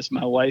laugh at this.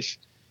 My wife,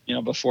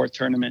 before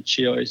tournament,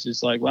 she always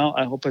is like, well,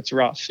 I hope it's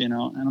rough, and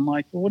I'm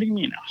like, well, what do you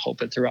mean? I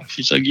hope it's rough.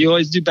 She's like, you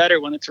always do better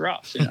when it's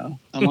rough,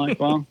 I'm like,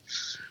 well,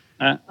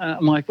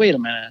 I'm like, wait a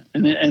minute.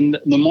 And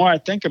the more I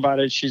think about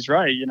it, she's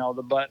right.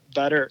 The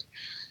better,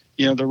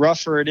 the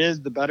rougher it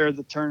is, the better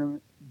the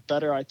tournament,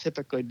 better I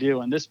typically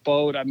do. And this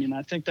boat, I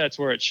think that's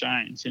where it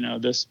shines.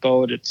 This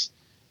boat, it's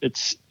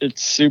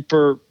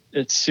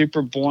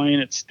super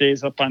buoyant. It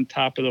stays up on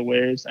top of the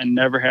waves. I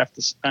never have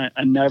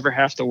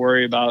to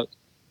worry about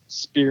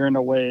spearing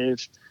a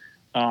wave.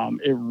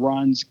 It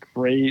runs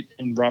great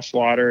in rough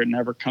water. It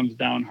never comes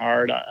down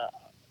hard.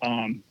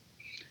 And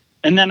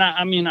then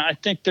I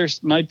think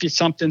there's might be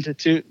something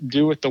to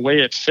do with the way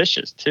it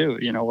fishes too.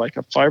 Like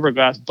a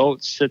fiberglass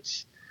boat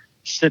sits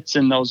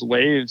in those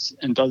waves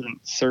and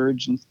doesn't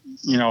surge,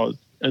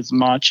 as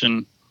much.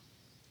 And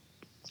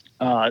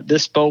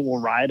this boat will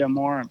ride them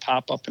more and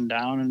pop up and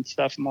down and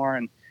stuff more.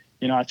 And,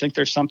 I think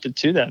there's something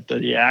to that,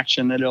 the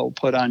action that it'll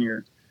put on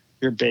your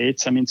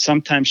baits.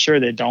 Sometimes, sure,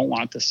 they don't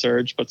want the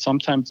surge, but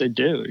sometimes they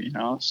do,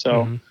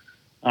 So,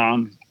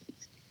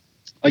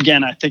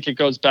 again, I think it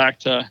goes back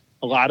to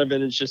a lot of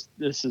it is just,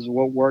 this is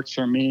what works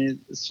for me.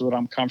 This is what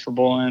I'm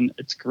comfortable in.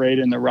 It's great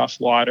in the rough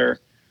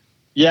water.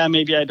 Yeah,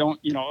 maybe I don't,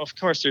 of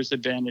course there's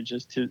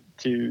advantages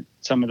to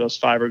some of those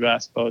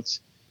fiberglass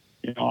boats.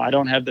 I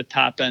don't have the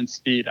top end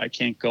speed. I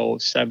can't go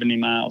 70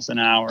 miles an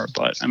hour,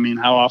 but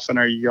how often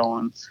are you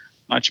going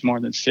much more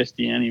than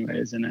 50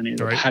 anyways in any of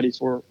the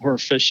bodies we're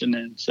fishing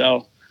in?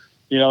 So,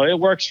 it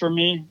works for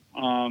me.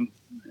 I'm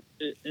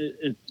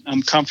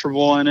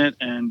comfortable in it,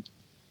 and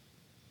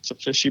it's a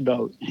fishy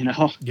boat,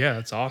 Yeah,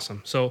 that's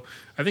awesome. So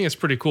I think it's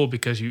pretty cool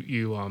because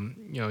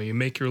you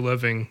make your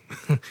living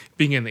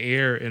being in the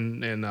air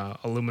in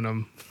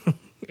aluminum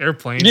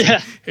airplanes.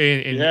 Yeah.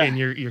 And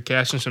you're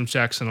cashing some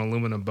checks in an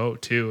aluminum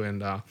boat too.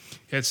 And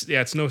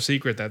it's no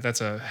secret that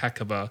that's a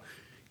heck of a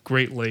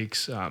Great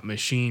Lakes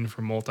machine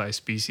for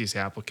multi-species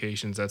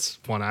applications. That's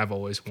one I've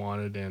always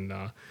wanted. And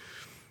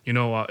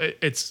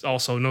it's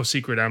also no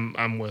secret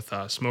I'm with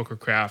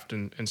Smokercraft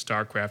and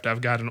Starcraft.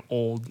 I've got an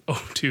old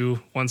O2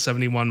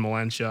 171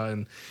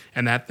 Malentia,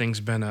 and that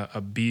thing's been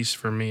a beast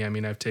for me. I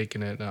mean, I've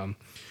taken it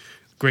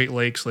Great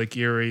Lakes, Lake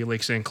Erie,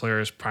 Lake St. Clair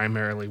is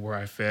primarily where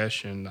I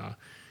fish, and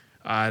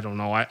I don't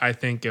know. I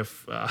think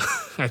if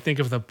I think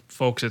if the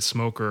folks at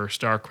Smoker or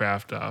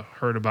Starcraft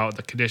heard about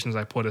the conditions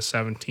I put a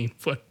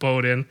 17-foot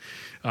boat in,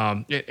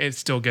 it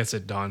still gets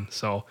it done.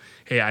 So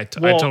hey, I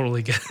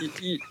totally get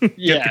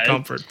get the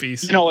comfort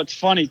piece. You know what's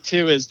funny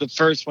too is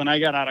when I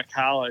got out of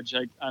college,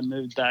 I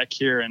moved back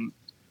here, and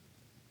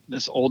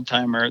this old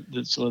timer,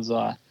 this was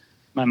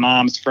my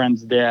mom's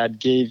friend's dad,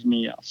 gave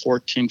me a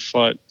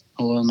 14-foot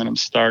aluminum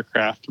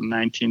Starcraft from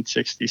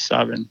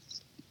 1967.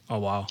 Oh,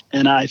 wow.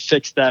 And I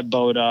fixed that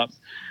boat up.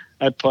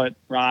 I put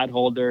rod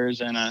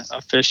holders and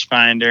a fish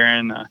finder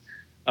and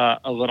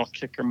a little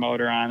kicker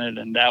motor on it.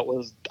 And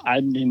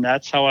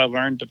that's how I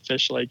learned to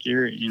fish Lake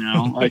Erie,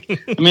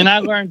 I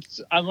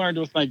learned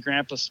with my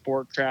grandpa's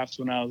sport crafts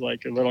when I was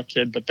like a little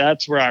kid, but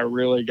that's where I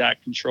really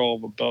got control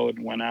of a boat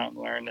and went out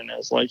and learned. And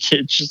it's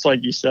just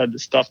like you said, the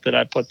stuff that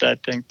I put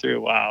that thing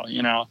through. Wow.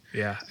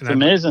 Yeah. It's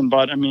amazing.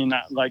 But I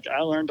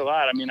learned a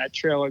lot. I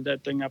trailered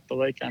that thing up the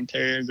Lake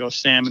Ontario, go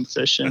salmon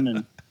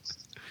fishing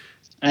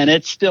and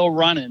it's still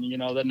running, the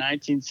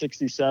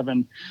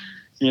 1967,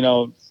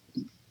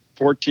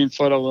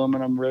 14-foot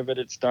aluminum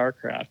riveted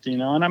Starcraft,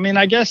 and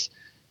I guess,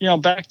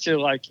 back to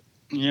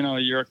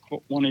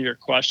one of your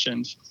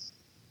questions,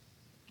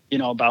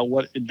 about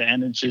what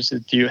advantages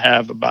do you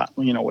have about,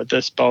 with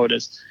this boat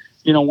is,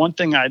 one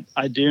thing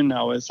I do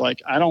know is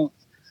I don't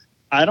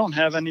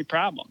have any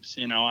problems.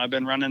 I've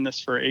been running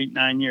this for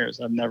 8-9 years.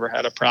 I've never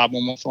had a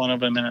problem with one of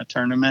them in a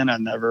tournament.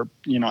 I've never,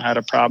 had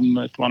a problem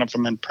with one of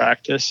them in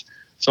practice.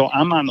 So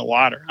I'm on the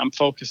water. I'm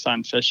focused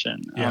on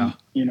fishing. Yeah.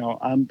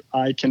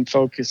 I can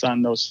focus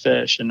on those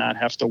fish and not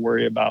have to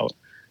worry about,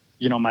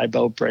 my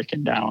boat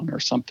breaking down or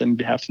something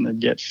having to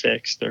get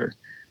fixed or,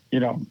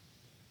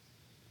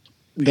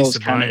 those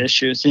kind of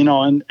issues,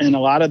 and a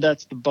lot of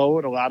that's the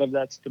boat, a lot of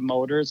that's the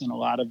motors, and a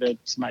lot of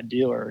it's my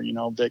dealer,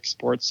 Vic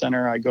Sports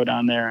Center. I go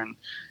down there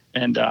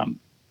and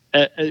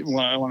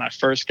when I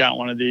first got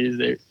one of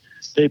these,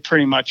 they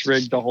pretty much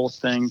rigged the whole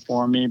thing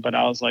for me, but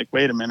I was like,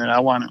 wait a minute,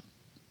 I want to.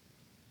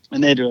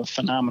 And they do a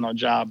phenomenal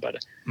job,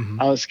 but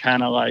I was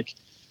kind of like,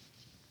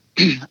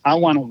 I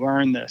want to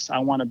learn this. I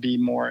want to be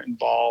more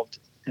involved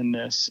in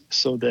this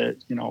so that,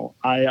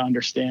 I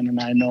understand and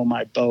I know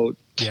my boat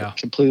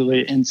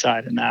completely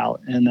inside and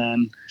out. And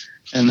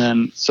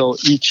then, so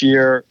each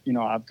year,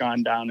 I've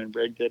gone down and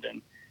rigged it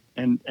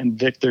and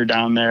Victor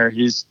down there,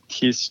 he's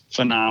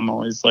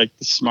phenomenal. He's like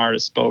the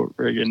smartest boat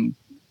rigging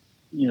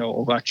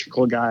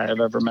electrical guy I've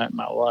ever met in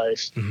my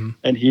life.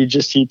 And he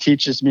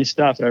teaches me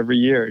stuff every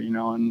year,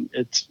 and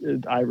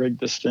I rigged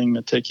this thing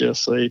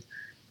meticulously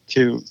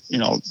to,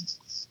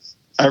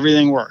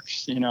 everything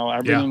works,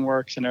 everything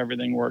works and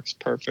everything works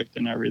perfect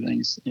and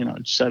everything's,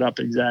 set up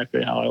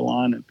exactly how I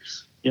want. And,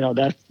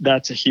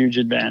 that's a huge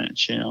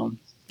advantage,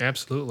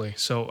 Absolutely.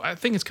 So I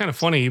think it's kind of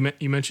funny.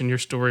 You mentioned your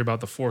story about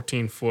the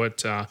 14-foot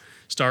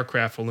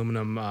Starcraft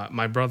aluminum.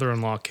 My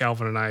brother-in-law,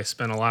 Calvin, and I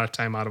spent a lot of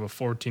time out of a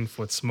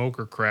 14-foot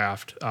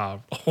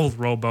Smokercraft old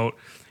rowboat,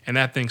 and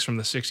that thing's from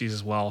the 60s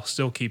as well.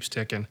 Still keeps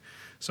ticking.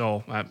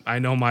 So I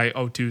know my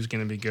O2 is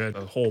going to be good.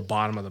 The whole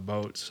bottom of the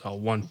boat, so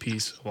one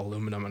piece of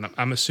aluminum. And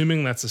I'm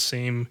assuming that's the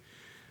same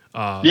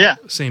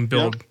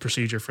build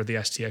procedure for the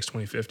STX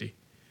 2050.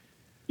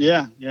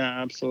 Yeah,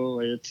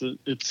 absolutely.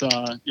 It's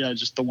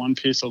just the one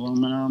piece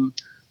aluminum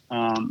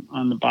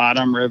on the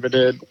bottom,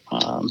 riveted,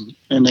 and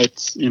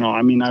it's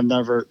I've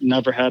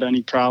never had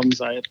any problems.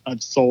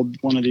 I've sold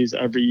one of these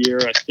every year.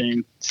 I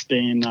stay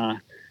in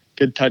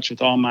good touch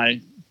with all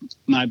my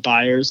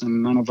buyers,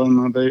 and none of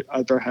them have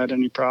ever had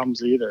any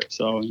problems either.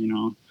 So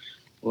a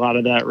lot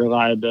of that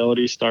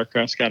reliability.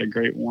 Starcraft's got a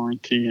great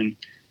warranty, and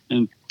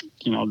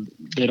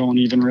they don't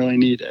even really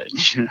need it.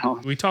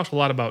 We talked a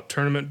lot about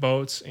tournament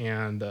boats,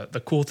 and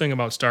the cool thing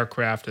about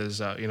Starcraft is,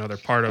 they're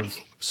part of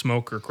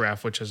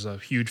Smokercraft, which is a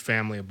huge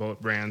family of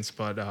boat brands.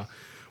 But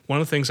one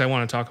of the things I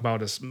want to talk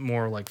about is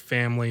more like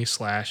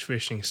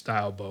family/fishing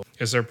style boat.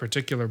 Is there a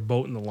particular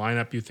boat in the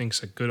lineup you think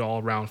is a good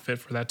all-around fit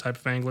for that type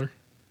of angler?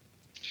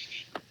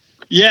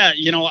 Yeah,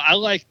 I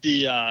like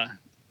the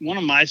one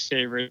of my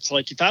favorites.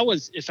 Like if I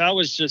was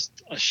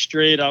just a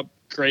straight up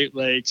Great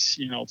Lakes,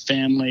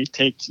 family,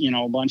 take,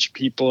 a bunch of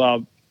people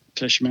out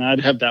fishing, I'd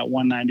have that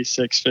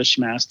 196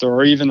 Fishmaster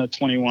or even the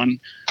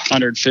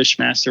 2100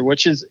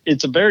 Fishmaster,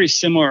 it's a very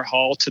similar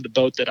hull to the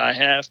boat that I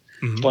have,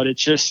 but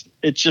it's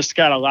just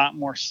got a lot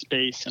more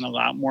space and a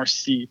lot more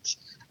seats,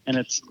 and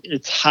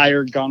it's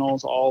higher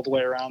gunnels all the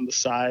way around the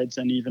sides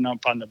and even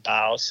up on the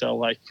bow.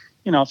 So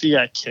if you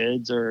got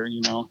kids or,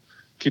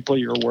 people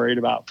you're worried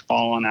about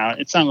falling out.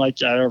 It's not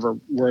like I ever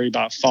worry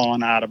about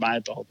falling out of my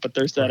boat, but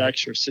there's that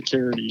extra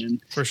security and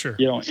for sure,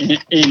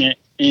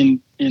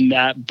 in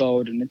that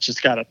boat, and it's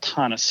just got a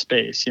ton of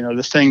space.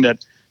 The thing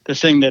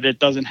that it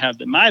doesn't have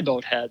that my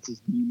boat has is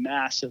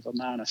massive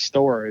amount of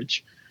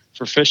storage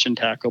for fishing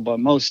tackle, but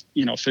most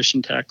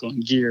fishing tackle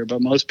and gear,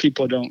 but most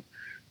people don't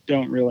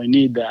really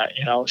need that.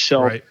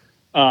 So right.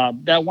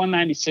 That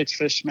 196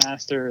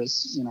 Fishmaster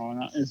is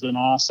an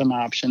awesome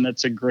option.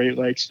 That's a Great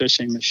Lakes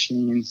fishing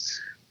machine.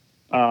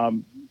 I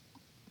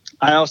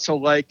also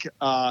like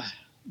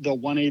the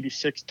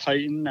 186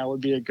 Titan. That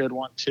would be a good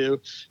one too.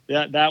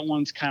 That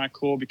one's kind of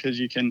cool because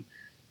you can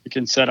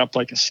set up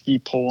like a ski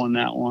pole in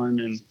that one,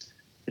 and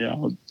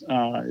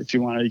if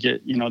you want to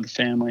get the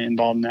family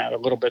involved in that, a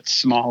little bit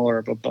smaller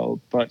of a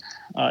boat. But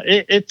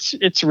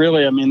it's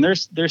really,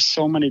 there's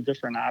so many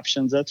different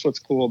options. That's what's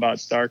cool about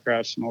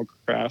Starcraft,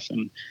 Smokercraft,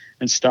 and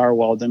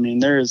Starweld.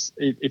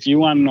 If you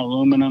want an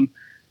aluminum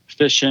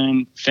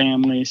fishing,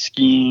 family,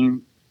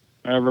 skiing,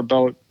 whatever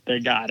boat, they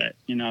got it.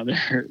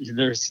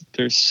 There's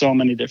so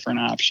many different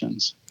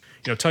options.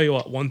 Tell you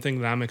what, one thing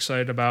that I'm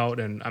excited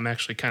about, and I'm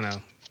actually kind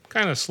of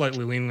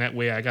slightly leaning that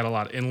way. I got a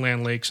lot of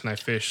inland lakes, and I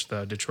fish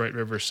the Detroit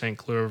River, St.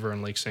 Clair River,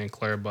 and Lake St.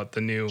 Clair. But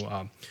the new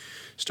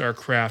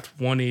Starcraft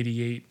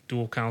 188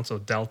 dual console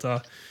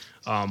Delta,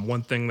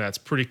 one thing that's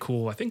pretty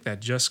cool, I think that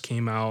just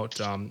came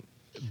out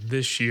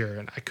this year,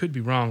 and I could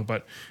be wrong,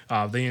 but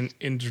they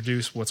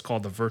introduced what's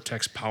called the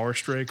Vertex Power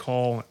Stray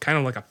Call, kind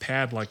of like a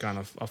pad like on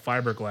a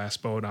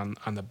fiberglass boat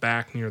on the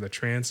back near the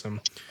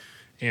transom.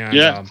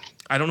 And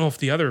I don't know if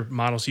the other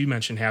models you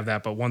mentioned have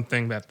that, but one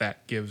thing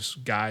that gives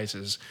guys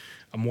is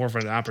more of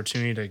an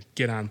opportunity to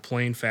get on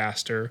plane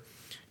faster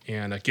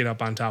and get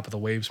up on top of the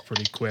waves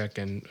pretty quick,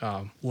 and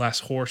less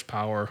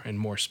horsepower and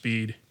more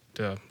speed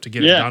to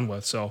get it done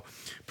with. So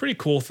pretty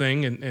cool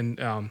thing. And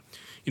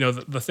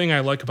the thing I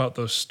like about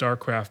those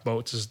Starcraft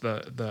boats is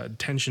the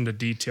attention to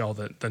detail,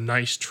 the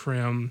nice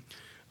trim.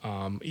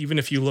 Even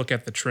if you look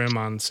at the trim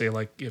on, say,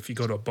 like if you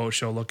go to a boat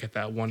show, look at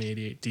that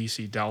 188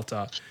 DC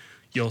Delta,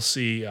 you'll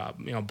see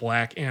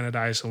black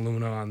anodized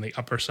aluminum on the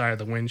upper side of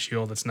the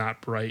windshield. It's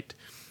not bright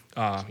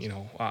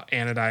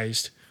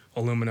anodized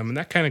aluminum, and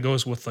that kind of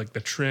goes with like the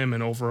trim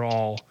and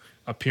overall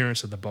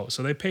appearance of the boat.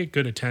 So they pay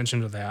good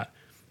attention to that,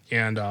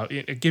 and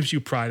it gives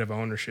you pride of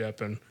ownership.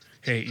 And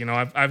hey,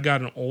 I've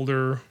got an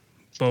older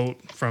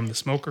boat from the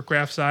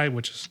Smokercraft side,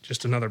 which is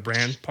just another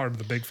brand, part of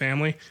the big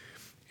family,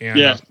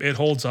 and it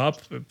holds up.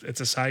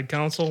 It's a side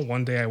console.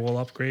 One day I will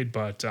upgrade,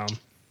 but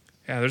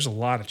there's a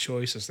lot of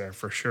choices there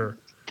for sure.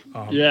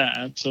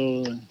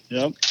 Absolutely.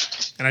 Yep.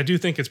 And I do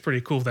think it's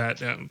pretty cool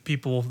that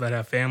people that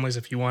have families,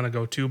 if you want to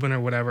go tubing or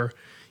whatever,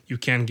 you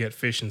can get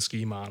fish and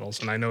ski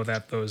models. And I know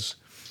that those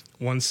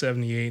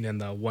 178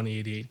 and the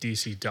 188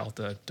 DC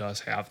Delta does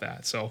have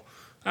that. So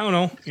I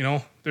don't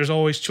know, there's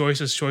always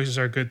choices. Choices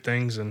are good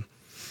things. And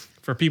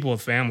for people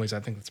with families, I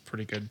think that's a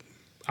pretty good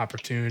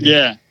opportunity.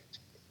 Yeah.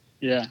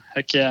 Yeah.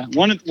 Heck yeah.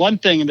 One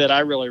thing that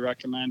I really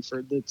recommend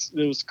that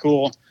was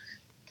cool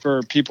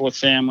for people with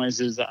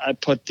families is I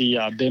put the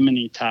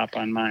Bimini top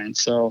on mine.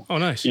 So,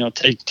 nice.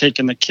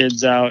 Taking the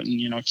kids out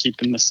and,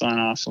 keeping the sun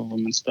off of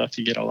them and stuff,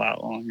 you get a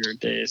lot longer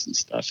days and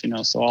stuff,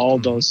 so all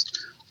those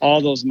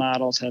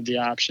models have the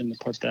option to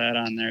put that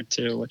on there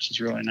too, which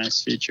is a really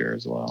nice feature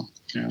as well.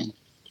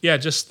 Yeah,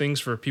 just things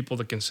for people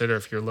to consider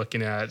if you're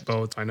looking at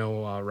boats. I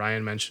know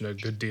Ryan mentioned a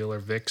good dealer,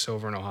 Vic's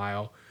over in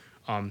Ohio.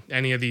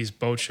 Any of these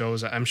boat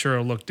shows, I'm sure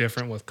it'll look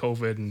different with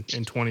COVID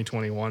in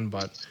 2021,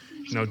 but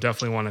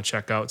definitely want to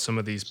check out some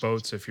of these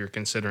boats if you're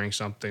considering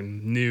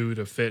something new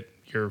to fit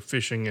your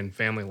fishing and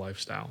family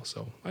lifestyle.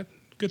 So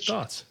good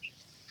thoughts.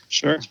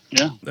 Sure.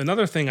 Yeah.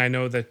 Another thing I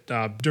know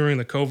that during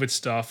the COVID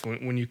stuff,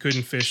 when you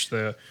couldn't fish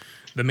the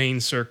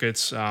main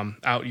circuits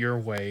out your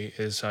way,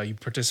 is you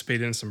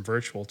participated in some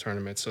virtual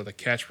tournaments. So the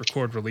catch,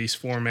 record, release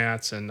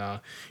formats, and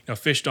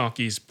Fish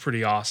Donkey's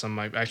pretty awesome.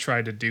 I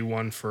tried to do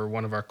one for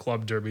one of our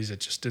club derbies. It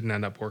just didn't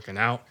end up working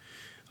out.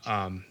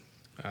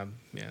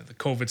 The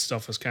COVID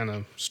stuff was kind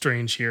of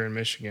strange here in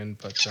Michigan,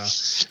 but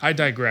I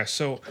digress.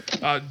 So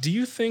do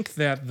you think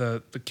that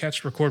the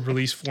catch, record,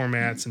 release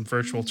formats and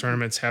virtual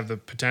tournaments have the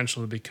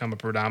potential to become a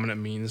predominant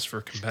means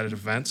for competitive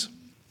events?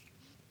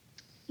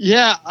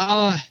 Yeah.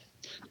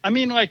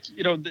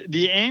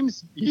 The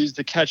Ames used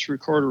the catch,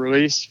 record,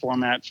 release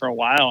format for a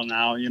while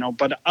now,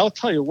 but I'll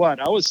tell you what,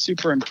 I was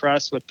super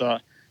impressed with the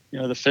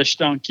Fish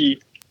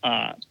Donkey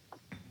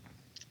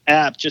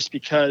app, just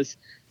because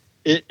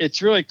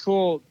it's really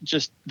cool.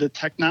 Just the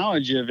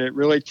technology of it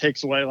really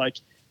takes away,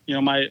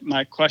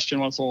 my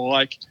question was,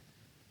 how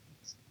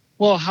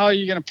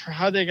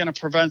are they going to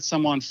prevent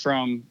someone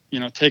from,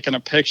 taking a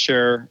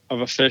picture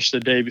of a fish the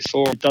day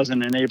before? It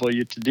doesn't enable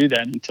you to do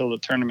that until the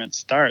tournament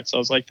starts. I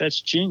was like, that's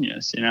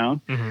genius,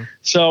 Mm-hmm.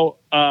 So,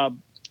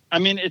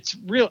 it's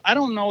real. I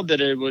don't know that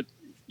it would,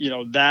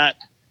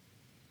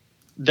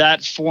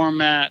 that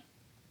format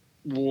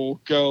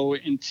will go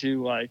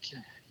into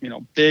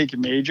big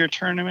major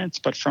tournaments,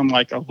 but from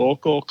like a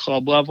local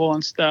club level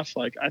and stuff,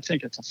 like I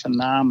think it's a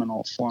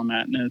phenomenal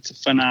format and it's a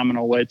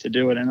phenomenal way to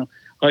do it. And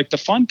like the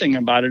fun thing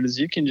about it is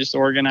you can just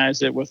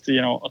organize it with,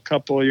 a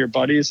couple of your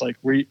buddies. Like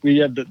we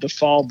have the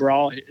fall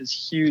brawl is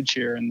huge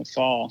here in the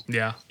fall.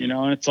 Yeah.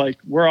 And it's like,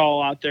 we're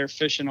all out there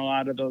fishing a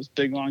lot of those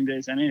big long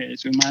days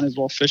anyways. We might as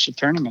well fish a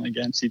tournament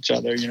against each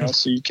other,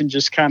 so you can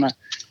just kind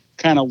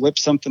of whip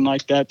something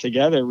like that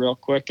together real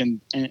quick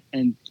and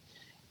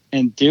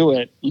do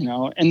it,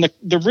 and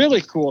the really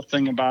cool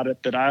thing about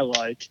it that I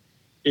like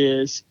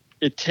is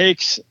it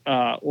takes,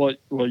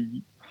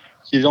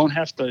 you don't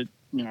have to,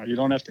 you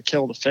don't have to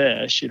kill the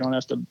fish. You don't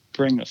have to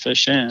bring the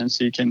fish in.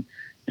 So you can,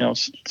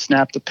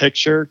 snap the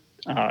picture,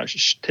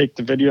 take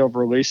the video of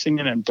releasing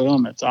it, and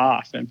boom, it's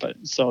off.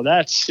 So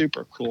that's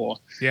super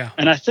cool. Yeah.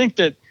 And I think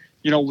that,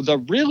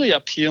 the really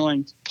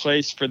appealing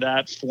place for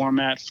that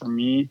format for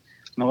me,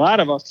 and a lot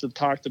of us have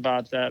talked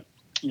about that,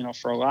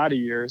 for a lot of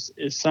years,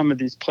 is some of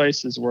these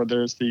places where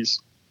there's these,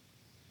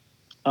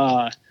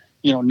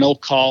 no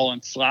call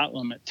and slot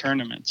limit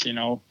tournaments.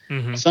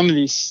 Mm-hmm. Some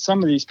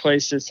of these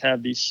places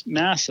have these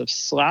massive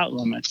slot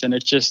limits, and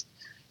it just,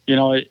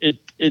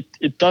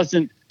 it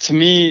doesn't, to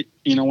me,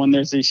 when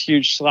there's these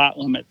huge slot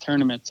limit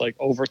tournaments like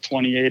over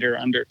 28 or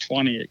under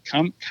 20, it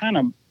kind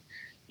of,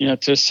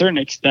 to a certain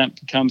extent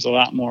becomes a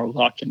lot more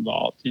luck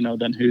involved,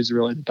 than who's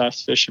really the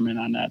best fisherman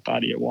on that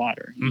body of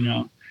water,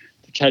 mm-hmm.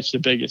 to catch the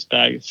biggest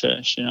bag of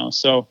fish,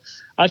 So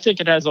I think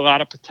it has a lot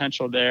of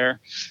potential there.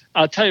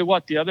 I'll tell you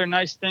what, the other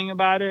nice thing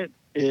about it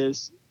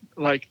is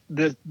like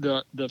the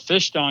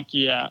Fish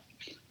Donkey app,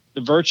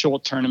 the virtual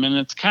tournament,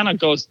 it kind of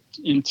goes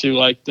into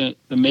like the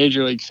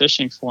Major League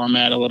Fishing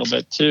format a little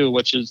bit too,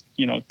 which is,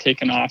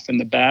 taken off in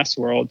the bass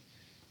world,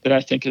 that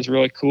I think is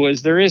really cool,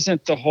 is there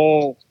isn't the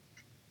whole,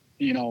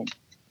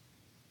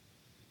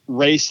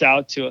 race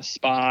out to a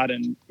spot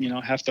and,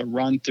 have to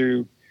run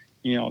through,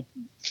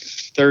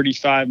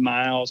 35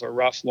 miles of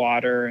rough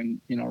water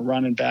and,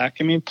 running back.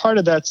 I mean, part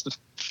of that's the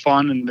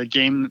fun and the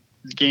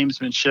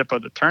gamesmanship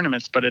of the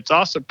tournaments, but it's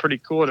also pretty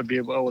cool to be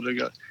able to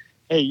go,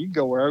 hey, you can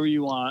go wherever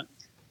you want.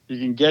 You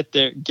can get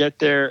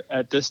there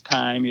at this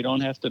time. You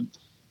don't have to,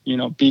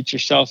 beat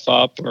yourself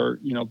up or,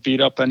 beat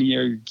up any of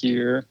your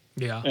gear.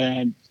 Yeah.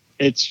 And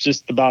it's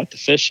just about the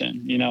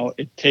fishing.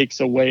 It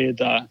takes away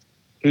the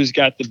who's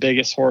got the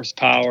biggest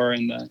horsepower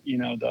and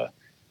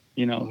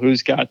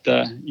who's got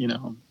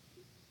the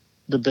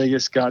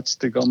biggest guts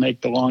to go make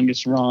the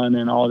longest run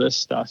and all this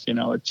stuff.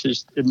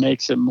 It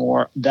makes it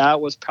more. That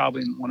was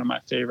probably one of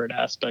my favorite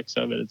aspects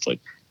of it. It's like,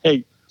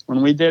 hey,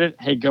 when we did it,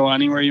 hey, go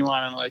anywhere you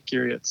want on Lake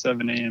Erie at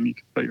 7 a.m. You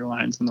can put your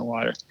lines in the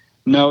water.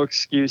 No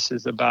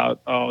excuses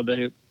about,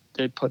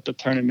 they put the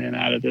tournament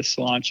out of this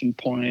launching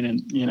point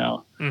and,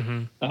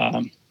 mm-hmm.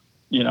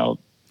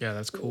 Yeah,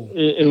 that's cool.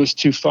 It was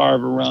too far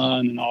of a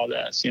run and all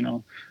that.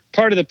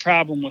 Part of the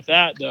problem with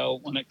that, though,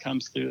 when it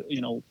comes to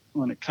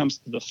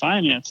the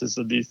finances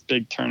of these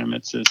big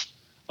tournaments, is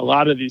a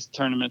lot of these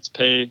tournaments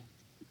pay,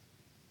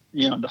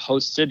 the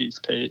host cities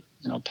pay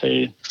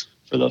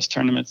for those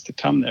tournaments to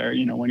come there.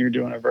 When you're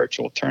doing a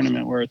virtual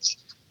tournament where it's,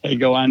 hey,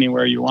 go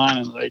anywhere you want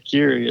in Lake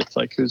Erie, it's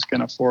like, who's going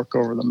to fork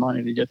over the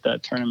money to get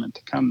that tournament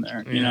to come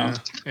there? Yeah.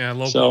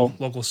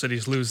 Local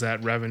cities lose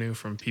that revenue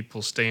from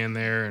people staying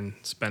there and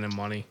spending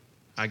money.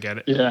 I get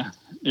it. Yeah.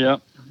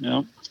 Yep.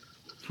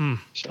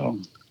 So.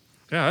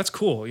 Yeah, that's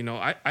cool.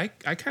 I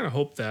kind of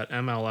hope that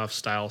MLF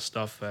style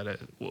stuff that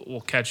it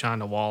will catch on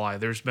to walleye.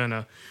 There's been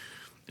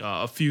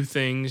a few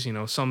things,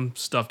 some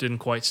stuff didn't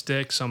quite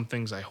stick. Some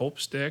things I hope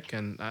stick,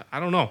 and I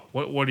don't know.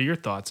 What are your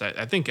thoughts?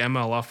 I think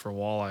MLF for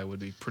walleye would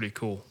be pretty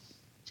cool.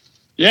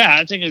 Yeah,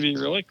 I think it'd be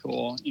really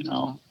cool.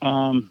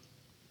 I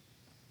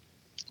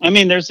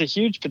mean, there's a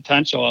huge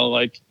potential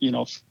of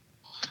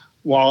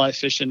walleye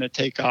fishing to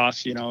take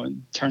off,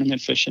 and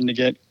tournament fishing to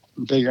get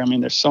bigger. I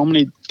mean, there's so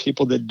many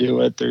people that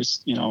do it.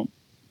 There's,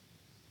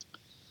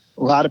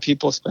 a lot of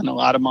people spend a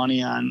lot of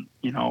money on,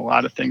 a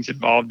lot of things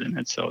involved in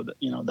it. So,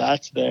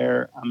 that's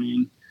there. I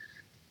mean,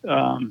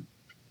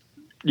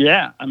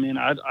 yeah, I mean,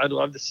 I'd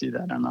love to see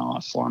that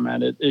MLF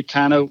format. It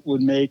kind of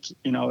would make,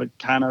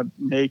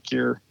 make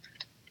your,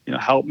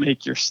 help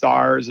make your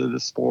stars of the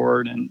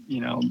sport and,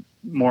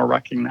 more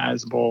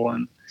recognizable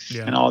and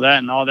all that.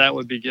 And all that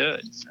would be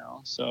good,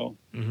 So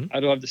mm-hmm.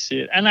 I'd love to see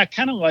it. And I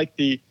kind of like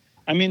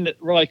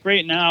like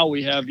right now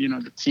we have,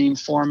 the team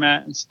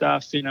format and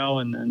stuff,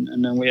 and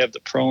then we have the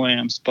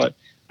pro-ams, but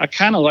I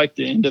kind of like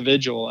the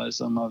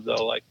individualism of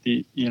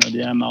the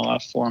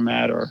MLF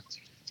format or,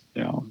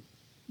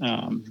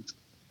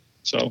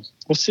 so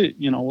we'll see,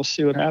 we'll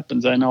see what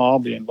happens. I know I'll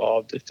be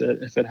involved if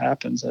it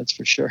happens, that's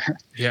for sure.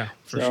 Yeah,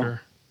 for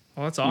sure.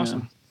 Well, that's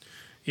awesome.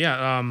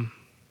 Yeah.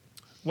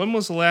 When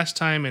was the last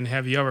time and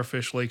have you ever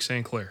fished Lake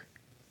St. Clair?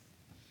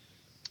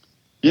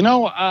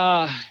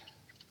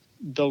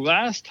 The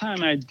last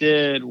time I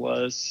did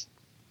was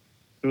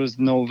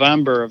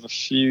November of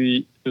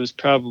it was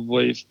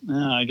probably,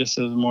 I guess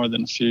it was more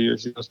than a few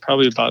years ago. It was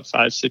probably about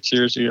 5-6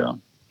 years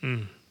ago.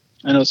 Mm.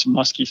 And it was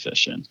muskie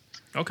fishing.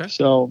 Okay.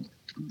 So,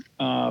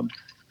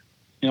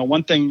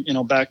 one thing,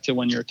 back to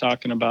when you were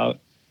talking about,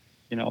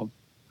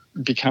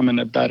 becoming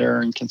a better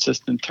and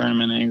consistent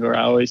tournament angler.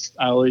 I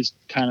always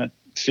kind of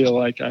feel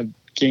like I've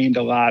gained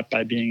a lot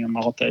by being a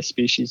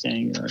multi-species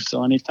angler.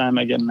 So anytime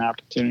I get an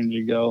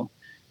opportunity to go,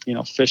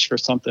 fish for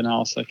something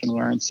else, I can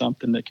learn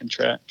something that can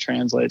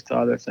translate to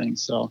other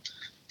things. So,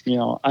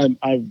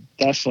 I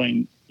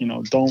definitely,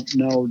 don't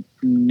know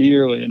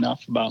nearly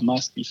enough about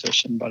muskie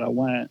fishing, but I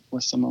went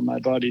with some of my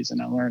buddies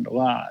and I learned a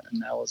lot.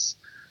 And that was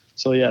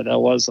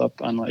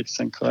up on Lake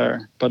St.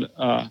 Clair. But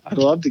I'd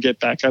love to get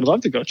back. I'd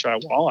love to go try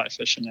walleye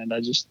fishing. And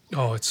it's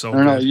so I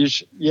don't good.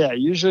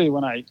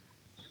 know.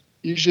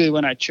 Usually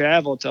when I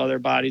travel to other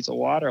bodies of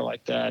water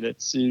like that,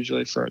 it's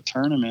usually for a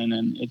tournament,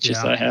 and it's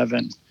just I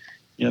haven't,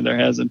 there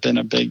hasn't been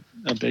a big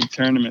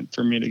tournament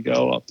for me to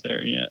go up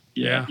there yet.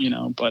 Yeah.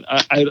 But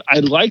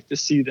I'd like to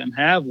see them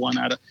have one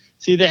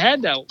they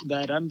had that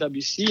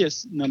MWC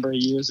a number of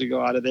years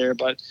ago out of there,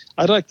 but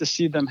I'd like to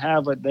see them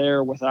have it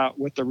there with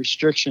the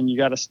restriction you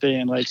got to stay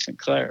in Lake St.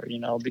 Clair,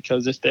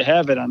 because if they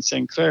have it on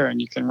St. Clair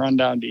and you can run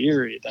down to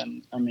Erie,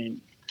 then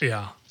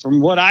yeah.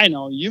 From what I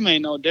know, you may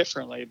know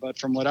differently, but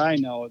from what I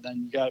know,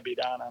 then you got to be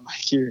down on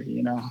Lake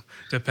Erie,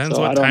 Depends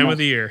what time of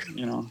the year.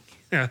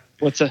 Yeah.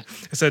 What's that?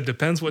 I said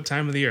depends what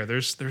time of the year.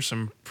 There's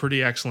some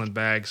pretty excellent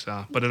bags,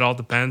 but it all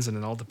depends, and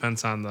it all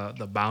depends on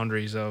the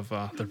boundaries of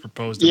the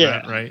proposed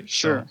event, right?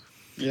 Sure. So,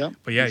 yeah.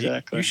 But yeah,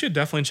 exactly. you should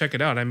definitely check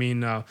it out. I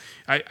mean,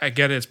 I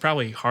get it. It's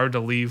probably hard to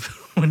leave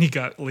when you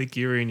got Lake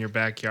Erie in your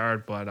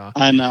backyard, but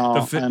I know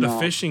the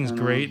fishing's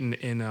great.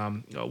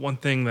 And one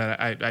thing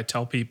that I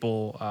tell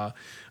people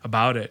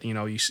about it,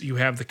 you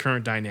have the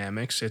current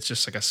dynamics. It's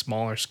just like a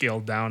smaller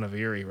scaled down of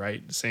Erie,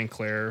 right? St.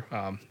 Clair,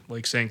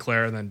 Lake St.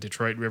 Clair, and then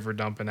Detroit River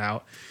dumping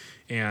out.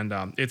 And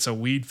it's a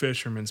weed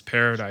fisherman's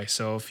paradise.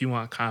 So if you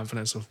want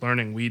confidence with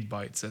learning weed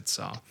bites, it's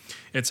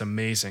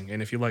amazing.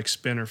 And if you like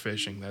spinner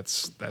fishing,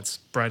 that's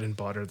bread and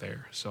butter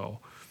there. So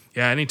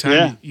yeah,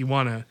 anytime you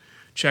want to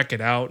check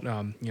it out,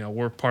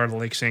 we're part of the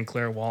Lake St.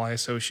 Clair Walleye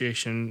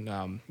Association.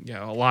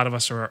 A lot of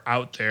us are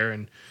out there,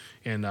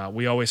 and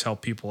we always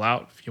help people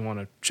out. If you want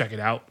to check it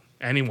out,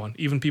 anyone,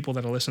 even people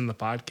that listen to the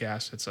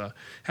podcast, it's a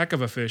heck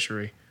of a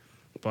fishery.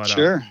 But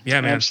sure,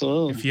 yeah, man,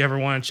 absolutely. If you ever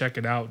want to check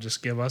it out,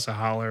 just give us a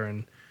holler,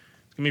 and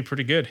it's gonna be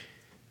pretty good.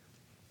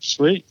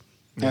 Sweet.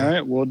 Yeah. All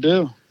right, we'll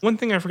do. One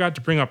thing I forgot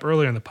to bring up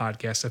earlier in the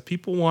podcast, if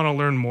people want to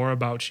learn more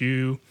about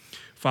you,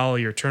 follow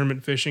your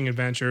tournament fishing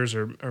adventures,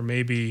 or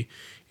maybe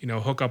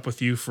hook up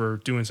with you for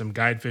doing some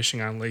guide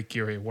fishing on Lake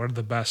Erie, what are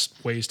the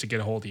best ways to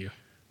get a hold of you?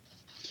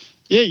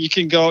 Yeah, you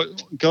can go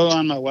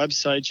on my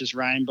website, just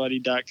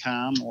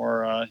ryanbuddy.com,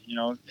 or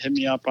hit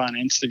me up on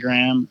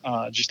Instagram,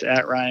 just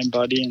at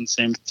ryanbuddy, and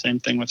same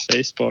thing with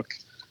Facebook.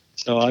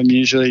 So I'm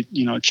usually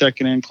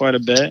checking in quite a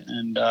bit,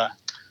 and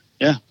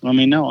let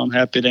me know. I'm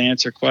happy to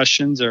answer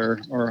questions,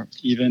 or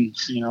even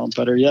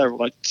better yet,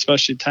 like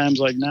especially times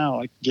like now,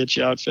 I can get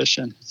you out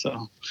fishing.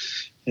 So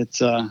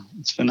it's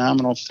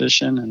phenomenal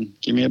fishing, and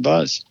give me a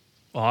buzz.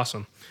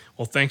 Awesome.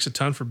 Well, thanks a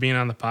ton for being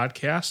on the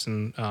podcast,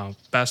 and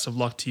best of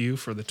luck to you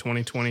for the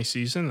 2020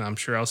 season. I'm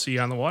sure I'll see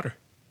you on the water.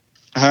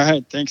 All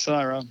right. Thanks a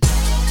lot, Rob.